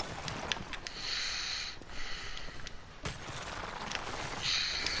shot.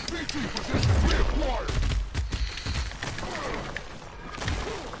 BT position reacquired.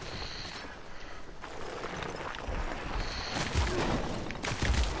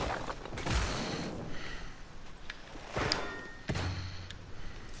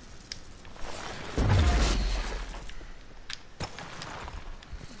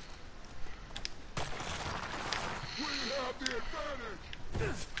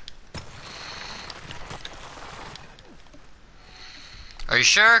 Are you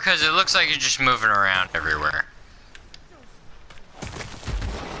sure? Because it looks like you're just moving around everywhere.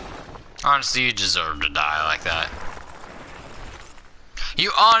 Honestly, you deserve to die like that.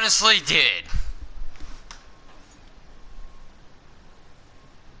 You honestly did.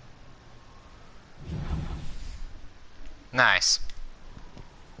 Nice.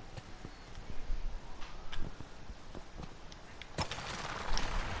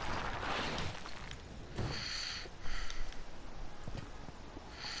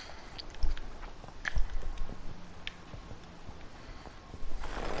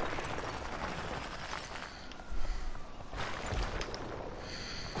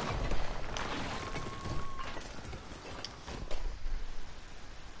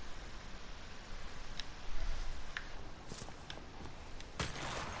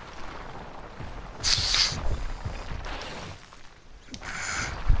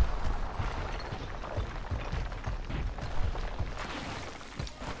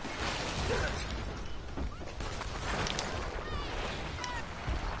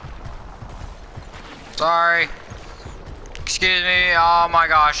 Sorry. Excuse me. Oh my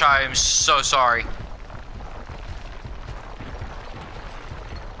gosh, I am so sorry.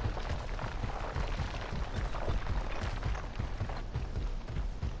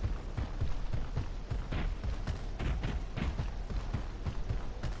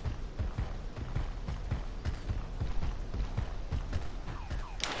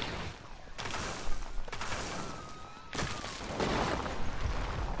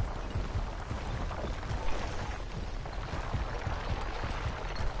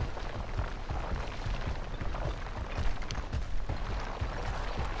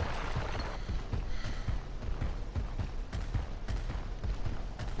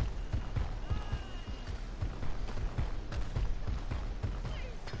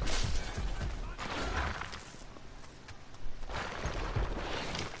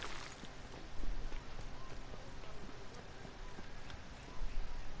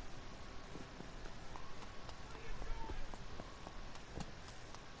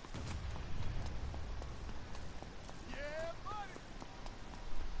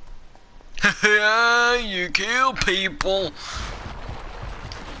 Yeah, you kill people.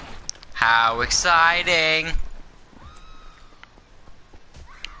 How exciting.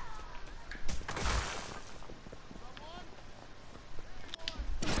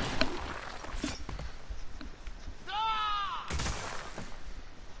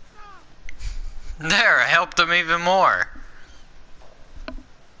 There, I helped him even more.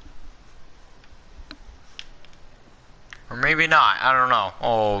 Or maybe not, I don't know.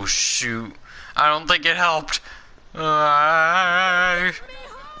 Oh shoot. I don't think it helped.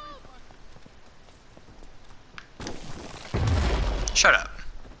 Shut up.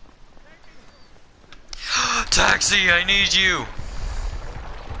 Taxi, I need you.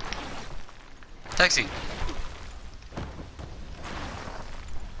 Taxi.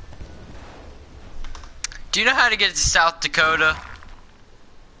 Do you know how to get to South Dakota?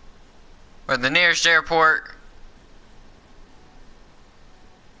 Or the nearest airport?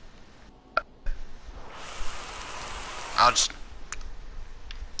 I'll just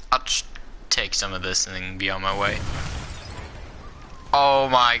take some of this and then be on my way. Oh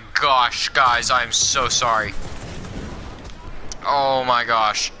my gosh, guys, I'm so sorry. Oh my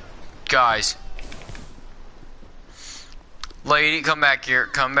gosh. Guys. Lady, come back here.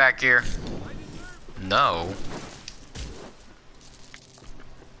 Come back here. No.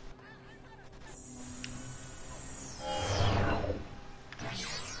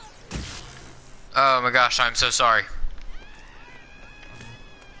 Oh my gosh, I'm so sorry.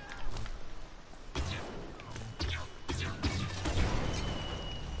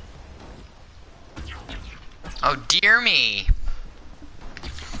 Oh dear me.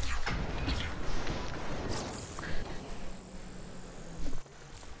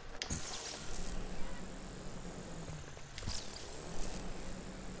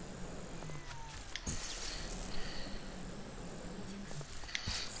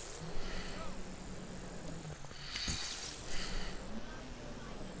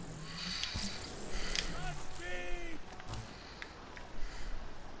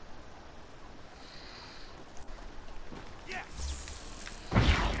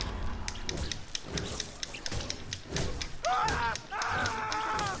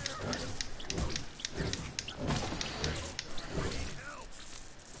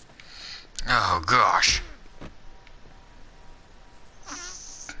 Oh gosh.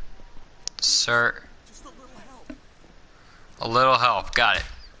 Sir. Just a little help. A little help, got it.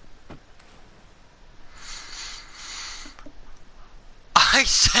 I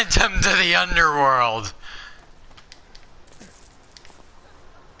sent him to the underworld.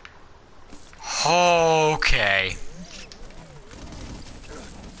 Okay.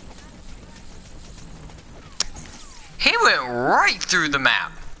 He went right through the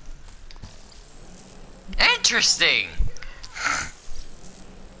map. Interesting.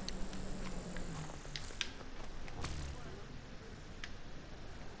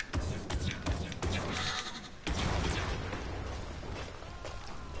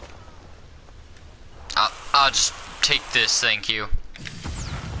 I'll just take this, thank you.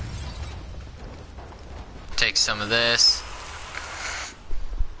 Take some of this.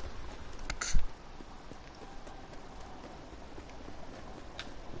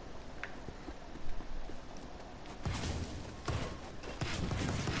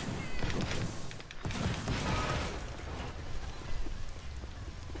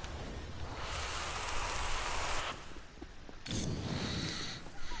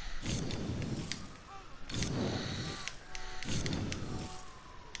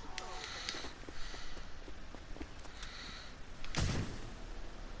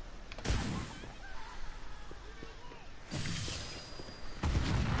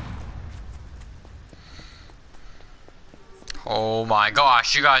 Oh my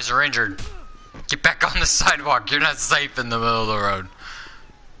gosh, you guys are injured. Get back on the sidewalk. You're not safe in the middle of the road.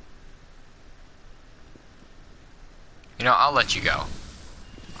 You know, I'll let you go.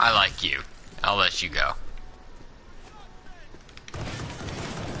 I like you. I'll let you go.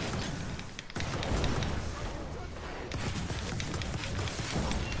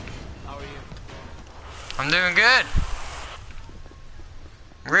 How are you? I'm doing good.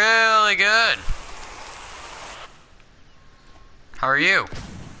 Really good. How are you?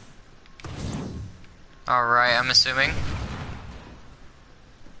 Alright, I'm assuming.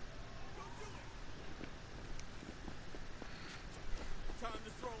 Time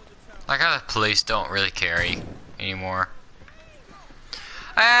to throw in the towel. Like how the police don't really carry anymore.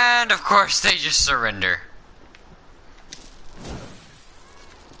 And of course they just surrender.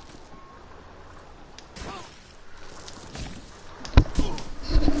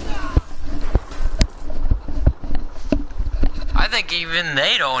 I think even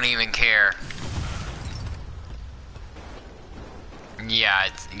they don't even care. Yeah,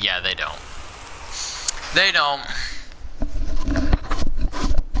 yeah, they don't. They don't.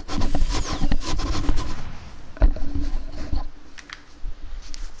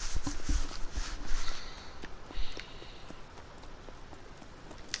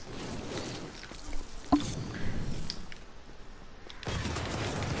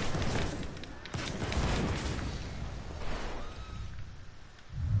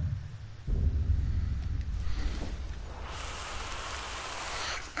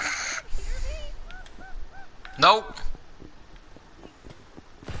 Nope.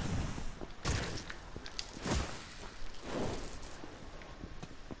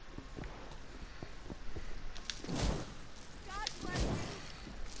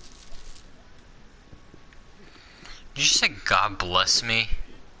 Did you say God bless me?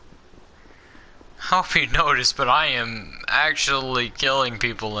 I hope you noticed, but I am actually killing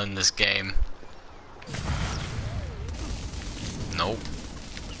people in this game. Nope.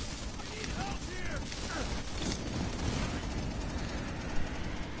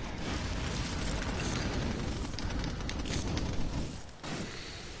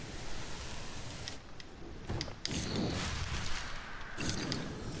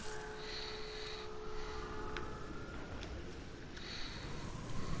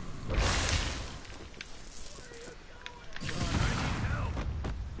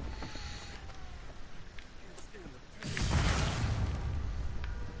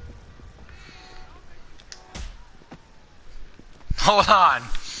 Hold on.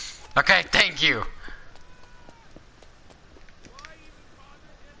 Okay, thank you.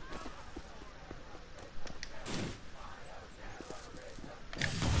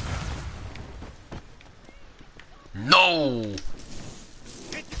 No.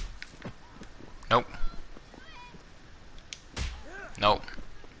 Nope. Nope.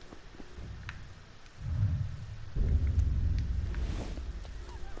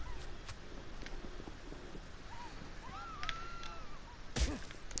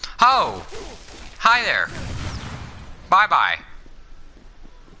 Oh! Hi there. Bye-bye.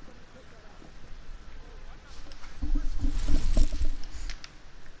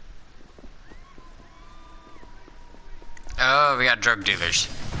 Oh, we got drug dealers.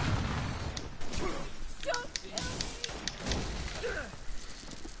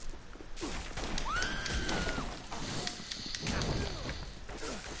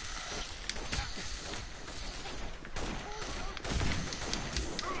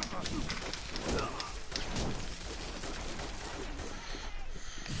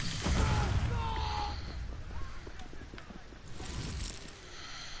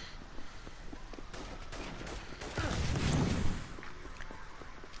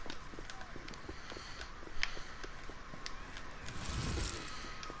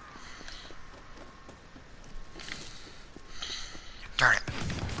 Darn it.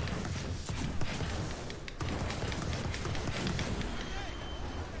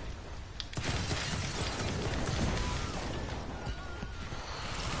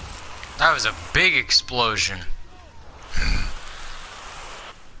 That was a big explosion.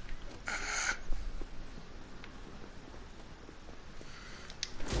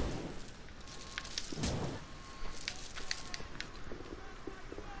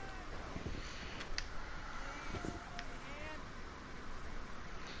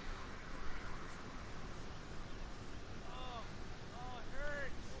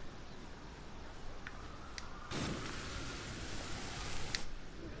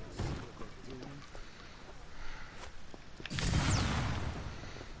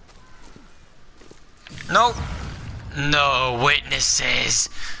 Nope. No witnesses.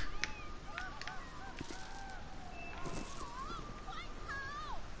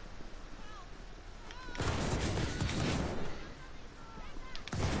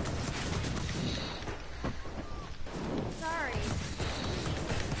 Sorry.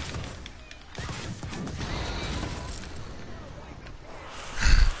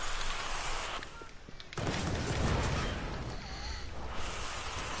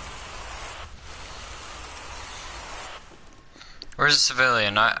 Where's the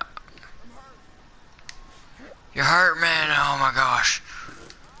civilian? You're hurt, man. Oh my gosh.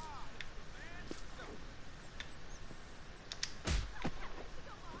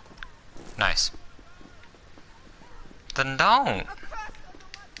 Nice. Then don't.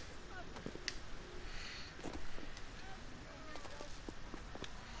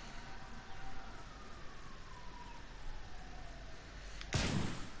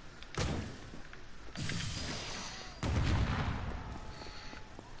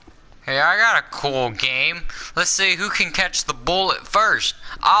 Hey, I got a cool game. Let's see who can catch the bullet first.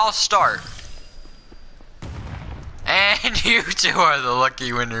 I'll start. And And you two are the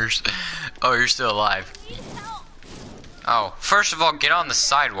lucky winners. Oh, you're still alive. Oh, first of all, get on the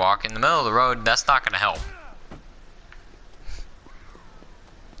sidewalk in the middle of the road. That's not gonna help.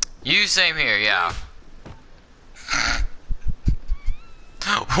 You same here, yeah.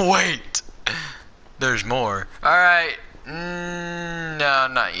 Wait. There's more. Alright. No,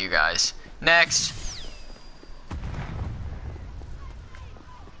 not you guys. Next.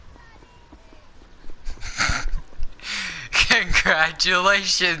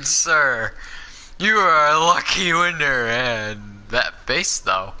 Congratulations, sir. You are a lucky winner. And that face,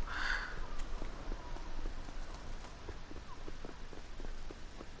 though.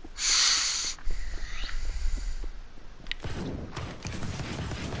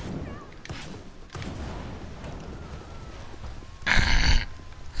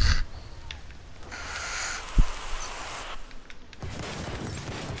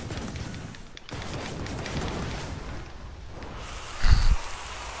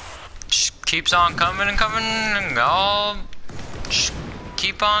 Keeps on coming and coming, and I'll just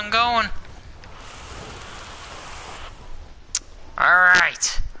keep on going.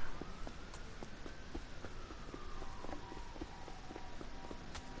 Alright.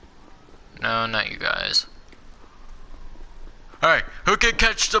 No, not you guys. Alright, who can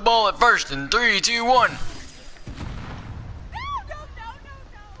catch the ball at first in 3, 2, 1?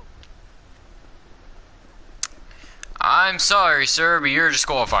 I'm sorry, sir, but you're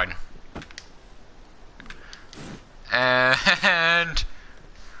disqualified. And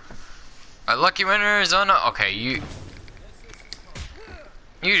a lucky winner is on. Okay, you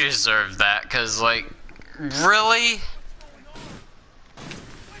deserve that, cause like, really?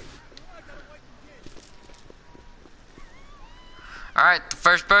 All right, the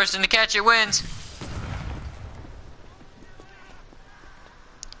first person to catch it wins.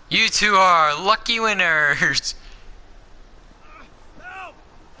 You two are lucky winners.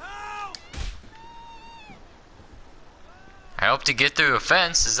 I hope to get through a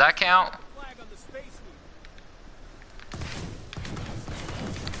fence. Does that count?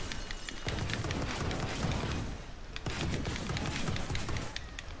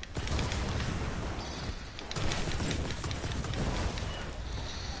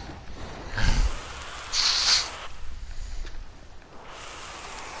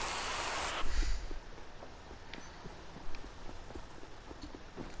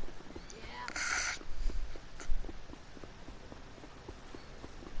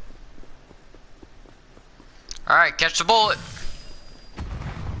 Alright, catch the bullet.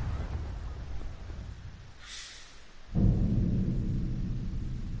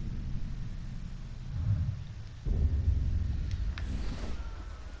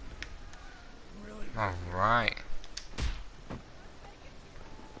 Alright.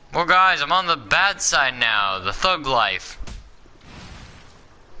 Well guys, I'm on the bad side now, the thug life.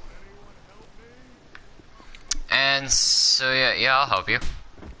 And so yeah, I'll help you.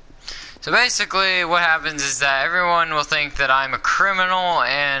 So basically what happens is that everyone will think that I'm a criminal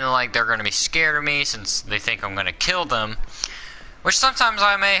and like they're gonna be scared of me since they think I'm gonna kill them. Which sometimes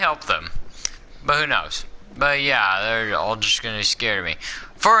I may help them. But who knows. But yeah, they're all just gonna be scared of me.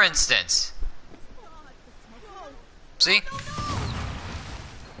 For instance. See?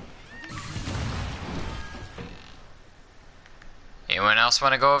 Anyone else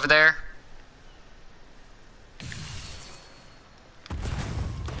wanna go over there?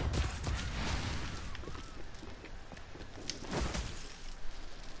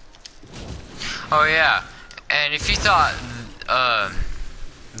 Oh yeah, and if you thought,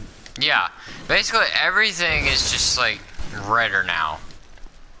 yeah, basically everything is just like redder now.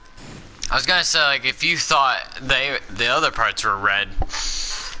 I was gonna say like if you thought the other parts were red,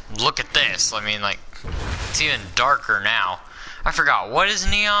 look at this. I mean like it's even darker now. I forgot, what does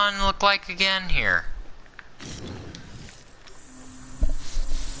neon look like again here?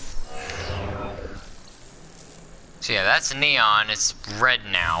 So yeah, that's neon. It's red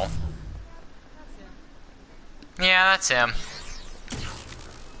now. Yeah, that's him.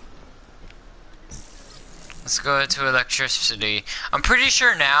 Let's go to electricity. I'm pretty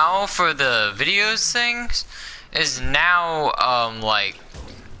sure now for the videos things is now like,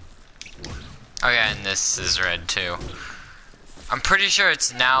 oh yeah, and this is red too. I'm pretty sure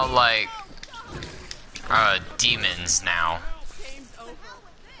it's now like demons now.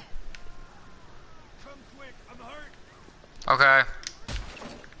 Okay.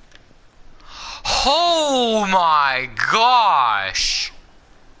 Oh my gosh!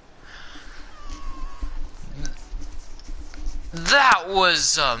 That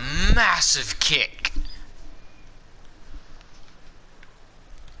was a massive kick.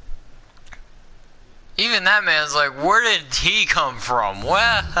 Even that man's like, where did he come from?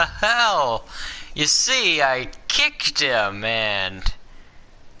 Well, hell, you see, I kicked him and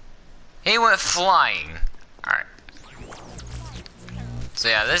he went flying. Alright. So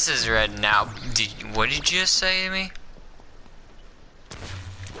yeah, this is red now. What did you just say to me?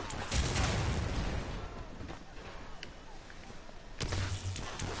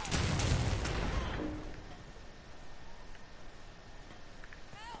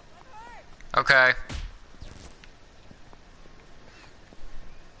 Okay.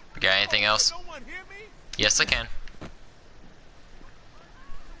 Got anything else? No one hear me? Yes, I can.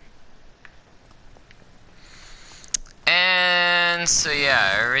 And so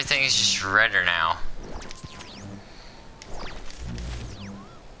yeah, everything's just redder now.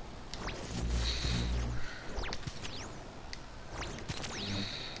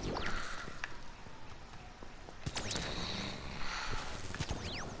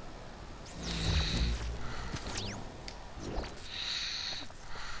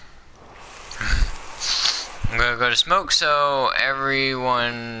 I'm gonna go to smoke so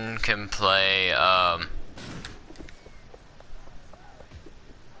everyone can play,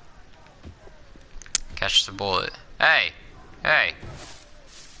 catch the bullet. Hey! Hey!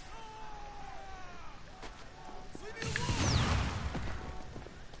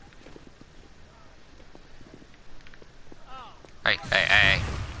 Hey, hey, hey.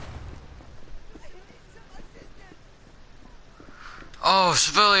 Oh,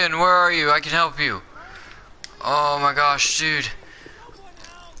 civilian, where are you? I can help you. Oh my gosh, dude.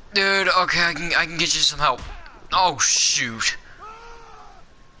 Dude, okay, I can get you some help. Oh shoot.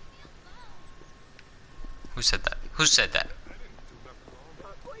 Who said that? Who said that?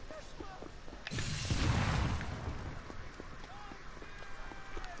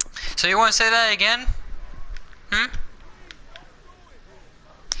 So you want to say that again? Hmm?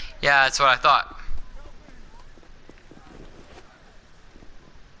 Yeah, that's what I thought.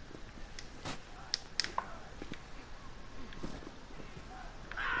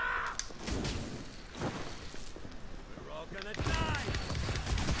 We're all gonna die.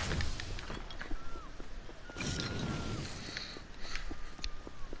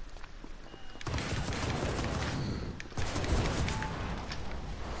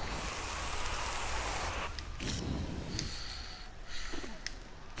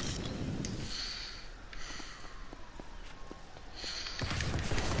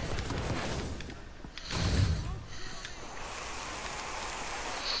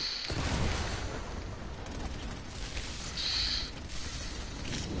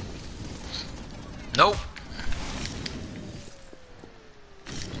 Nope.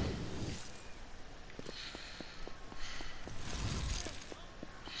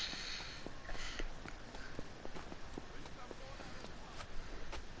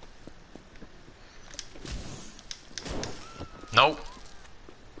 Nope.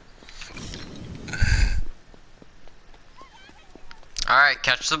 Alright,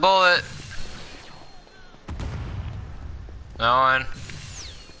 catch the bullet. No one.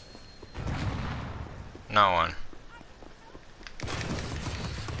 No one.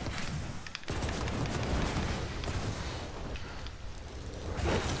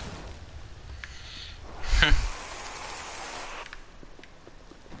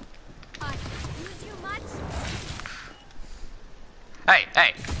 Hey,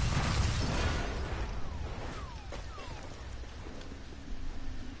 hey.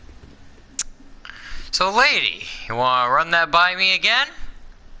 So lady, you wanna run that by me again?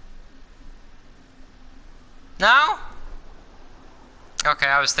 No? Okay,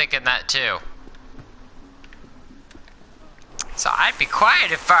 I was thinking that too. So I'd be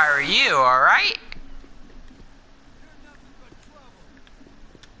quiet if I were you, alright?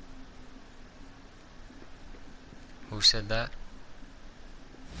 Who said that?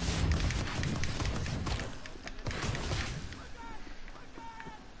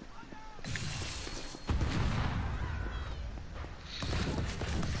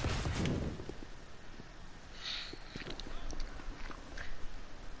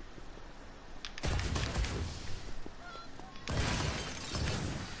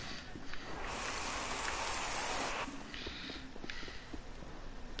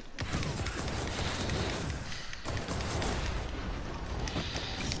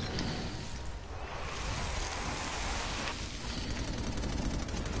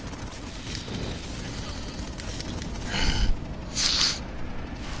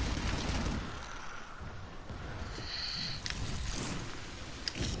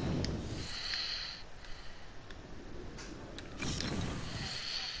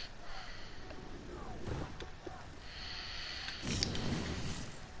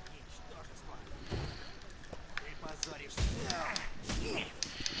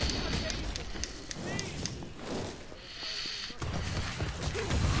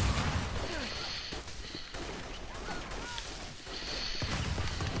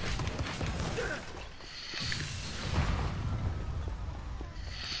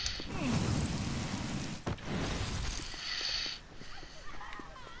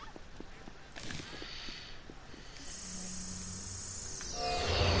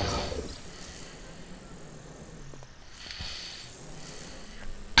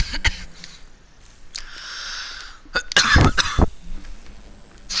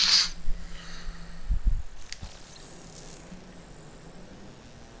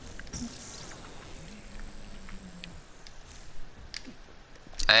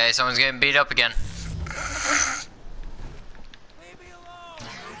 Okay, someone's getting beat up again. Leave me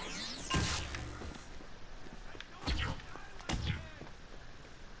alone!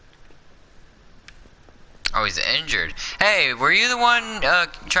 Oh, he's injured. Hey, were you the one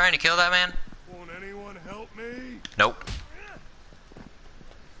trying to kill that man? Won't anyone help me? Nope.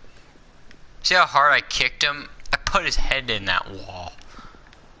 See how hard I kicked him? I put his head in that wall.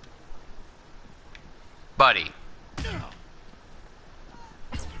 Buddy.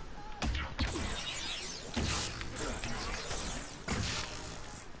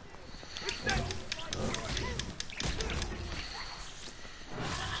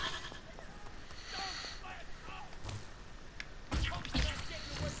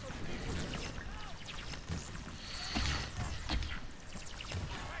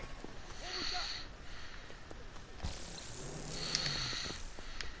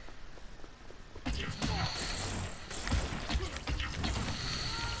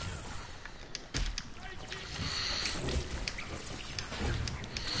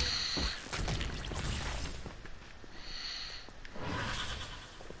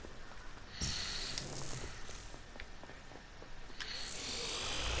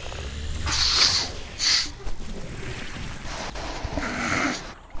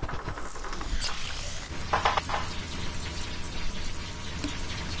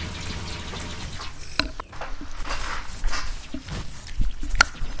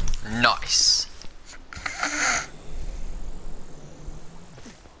 Nice.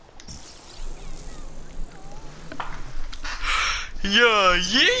 Yeah.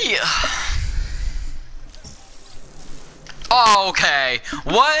 Oh, okay.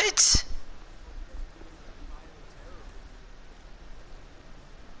 What?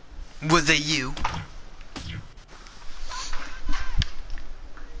 Was it you?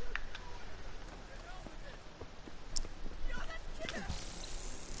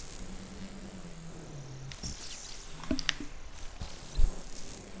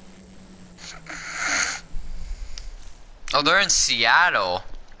 Oh, they're in Seattle.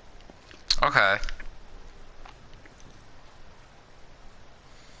 Okay.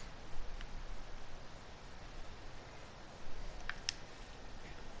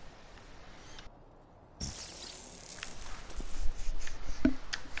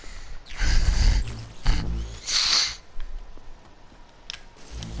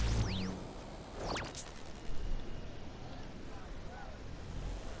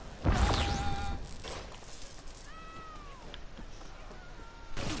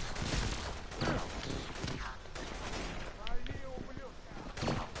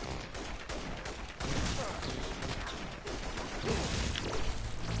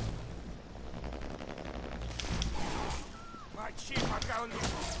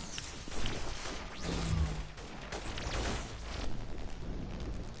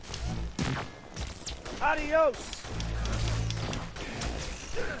 Adios!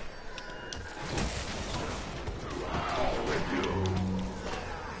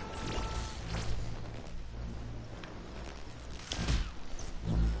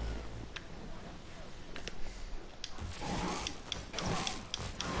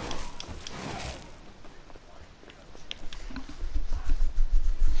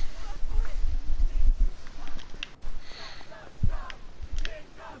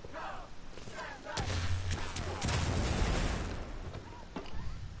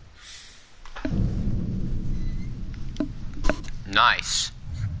 Nice.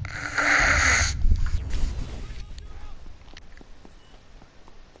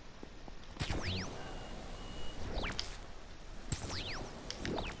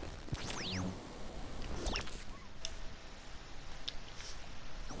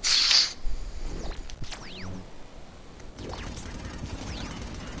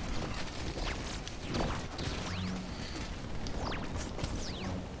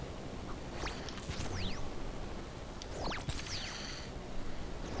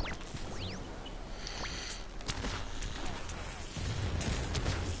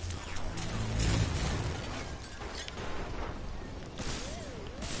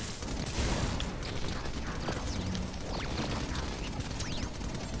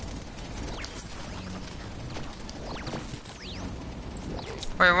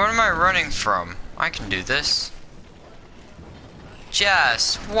 Wait, what am I running from? I can do this.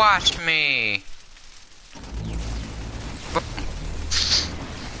 Just watch me.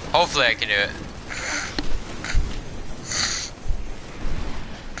 Hopefully I can do it.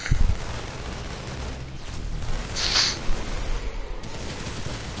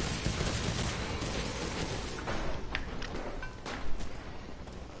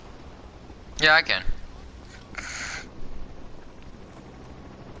 Yeah, I can.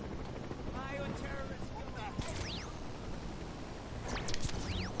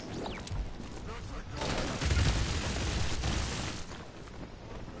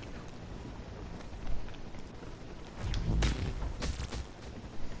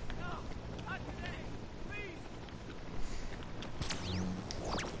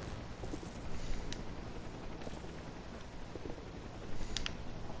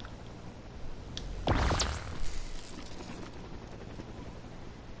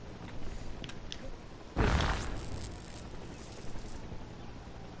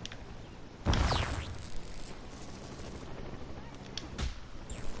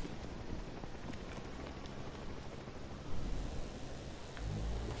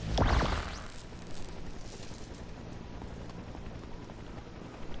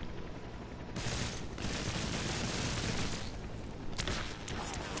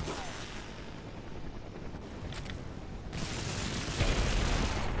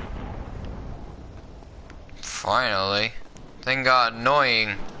 Finally. Thing got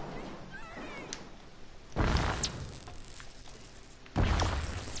annoying.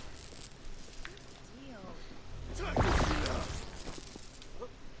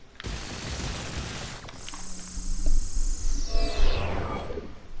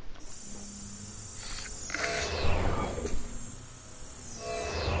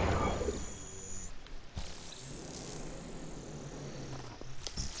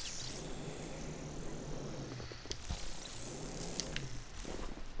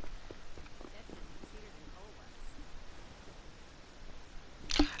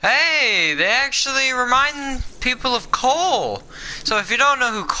 Hey, they actually remind people of Cole. So if you don't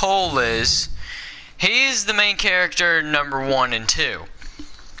know who Cole is, he's the main character number 1 and 2.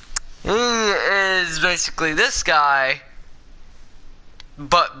 He is basically this guy,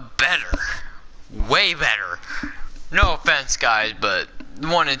 but better. Way better. No offense, guys, but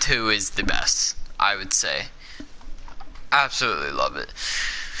 1 and 2 is the best, I would say. Absolutely love it.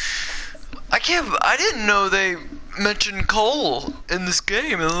 I didn't know they mentioned Cole in this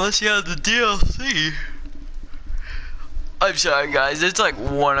game unless you had the DLC. I'm sorry, guys, it's like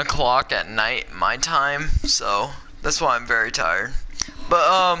 1 o'clock at night my time, so that's why I'm very tired.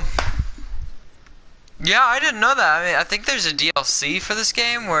 But yeah, I didn't know that. I mean, I think there's a DLC for this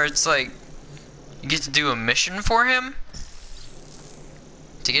game where it's like you get to do a mission for him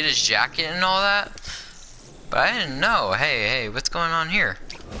to get his jacket and all that. But I didn't know. Hey, what's going on here?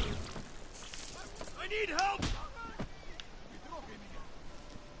 I need help!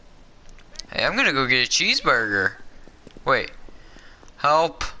 Hey, I'm gonna go get a cheeseburger. Wait.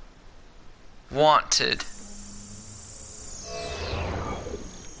 Help. Wanted.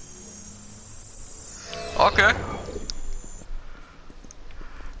 Okay.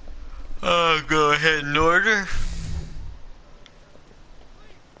 I'll go ahead and order.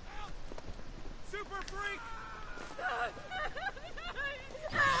 Super freak!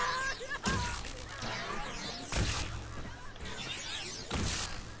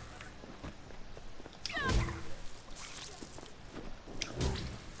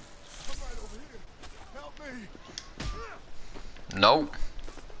 Come right over here. Help me. Nope.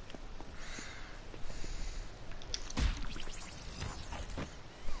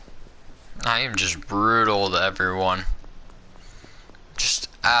 I am just brutal to everyone. Just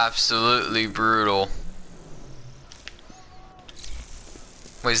absolutely brutal.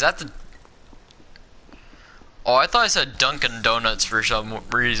 Wait, is that the... Oh, I thought I said Dunkin' Donuts for some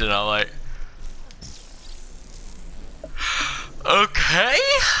reason. I'm like... Okay?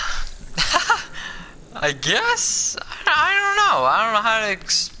 I guess? I don't know. I don't know how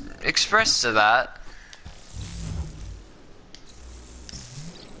to express to that.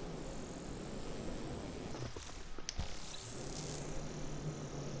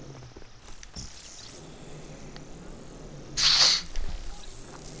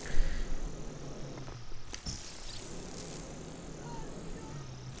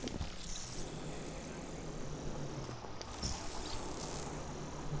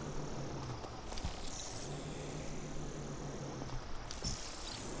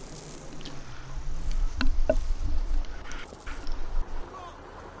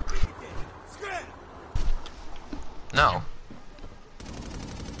 No.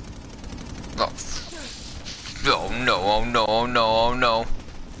 Oh. Oh no, oh no, oh no, oh no.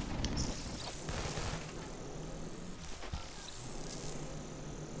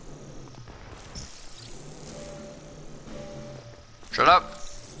 Shut up.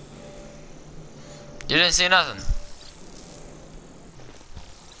 You didn't see nothing.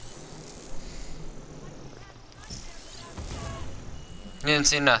 You didn't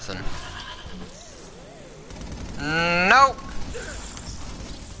see nothing. Nope.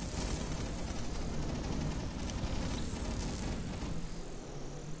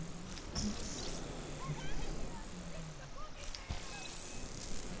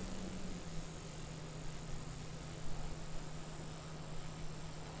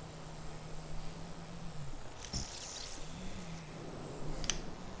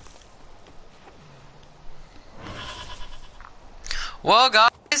 Well,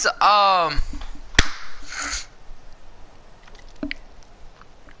 guys,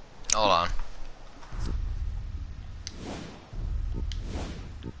 hold on.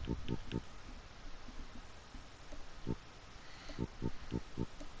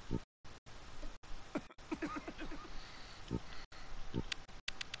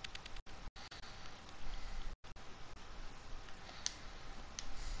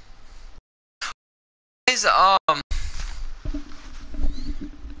 Guys,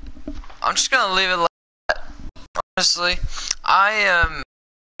 I'm just gonna leave it like that. Honestly, I am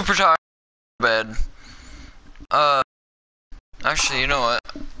super tired of bed. Actually, you know what?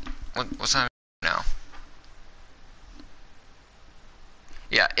 What time is it now?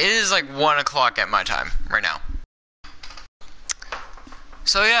 Yeah, it is like 1 o'clock at my time right now.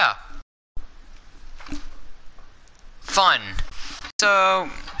 So yeah. Fun. So,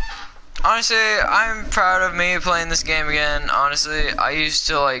 honestly, I'm proud of me playing this game again. Honestly, I used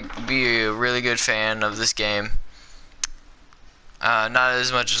to like be a really good fan of this game. Not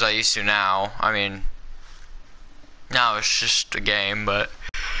as much as I used to now. I mean, now it's just a game, but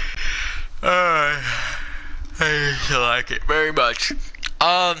I used to like it very much.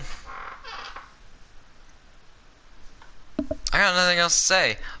 I got nothing else to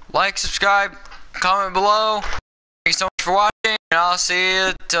say. Like, subscribe, comment below. Thank you so much for watching, and I'll see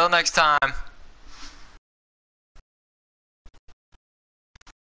you till next time.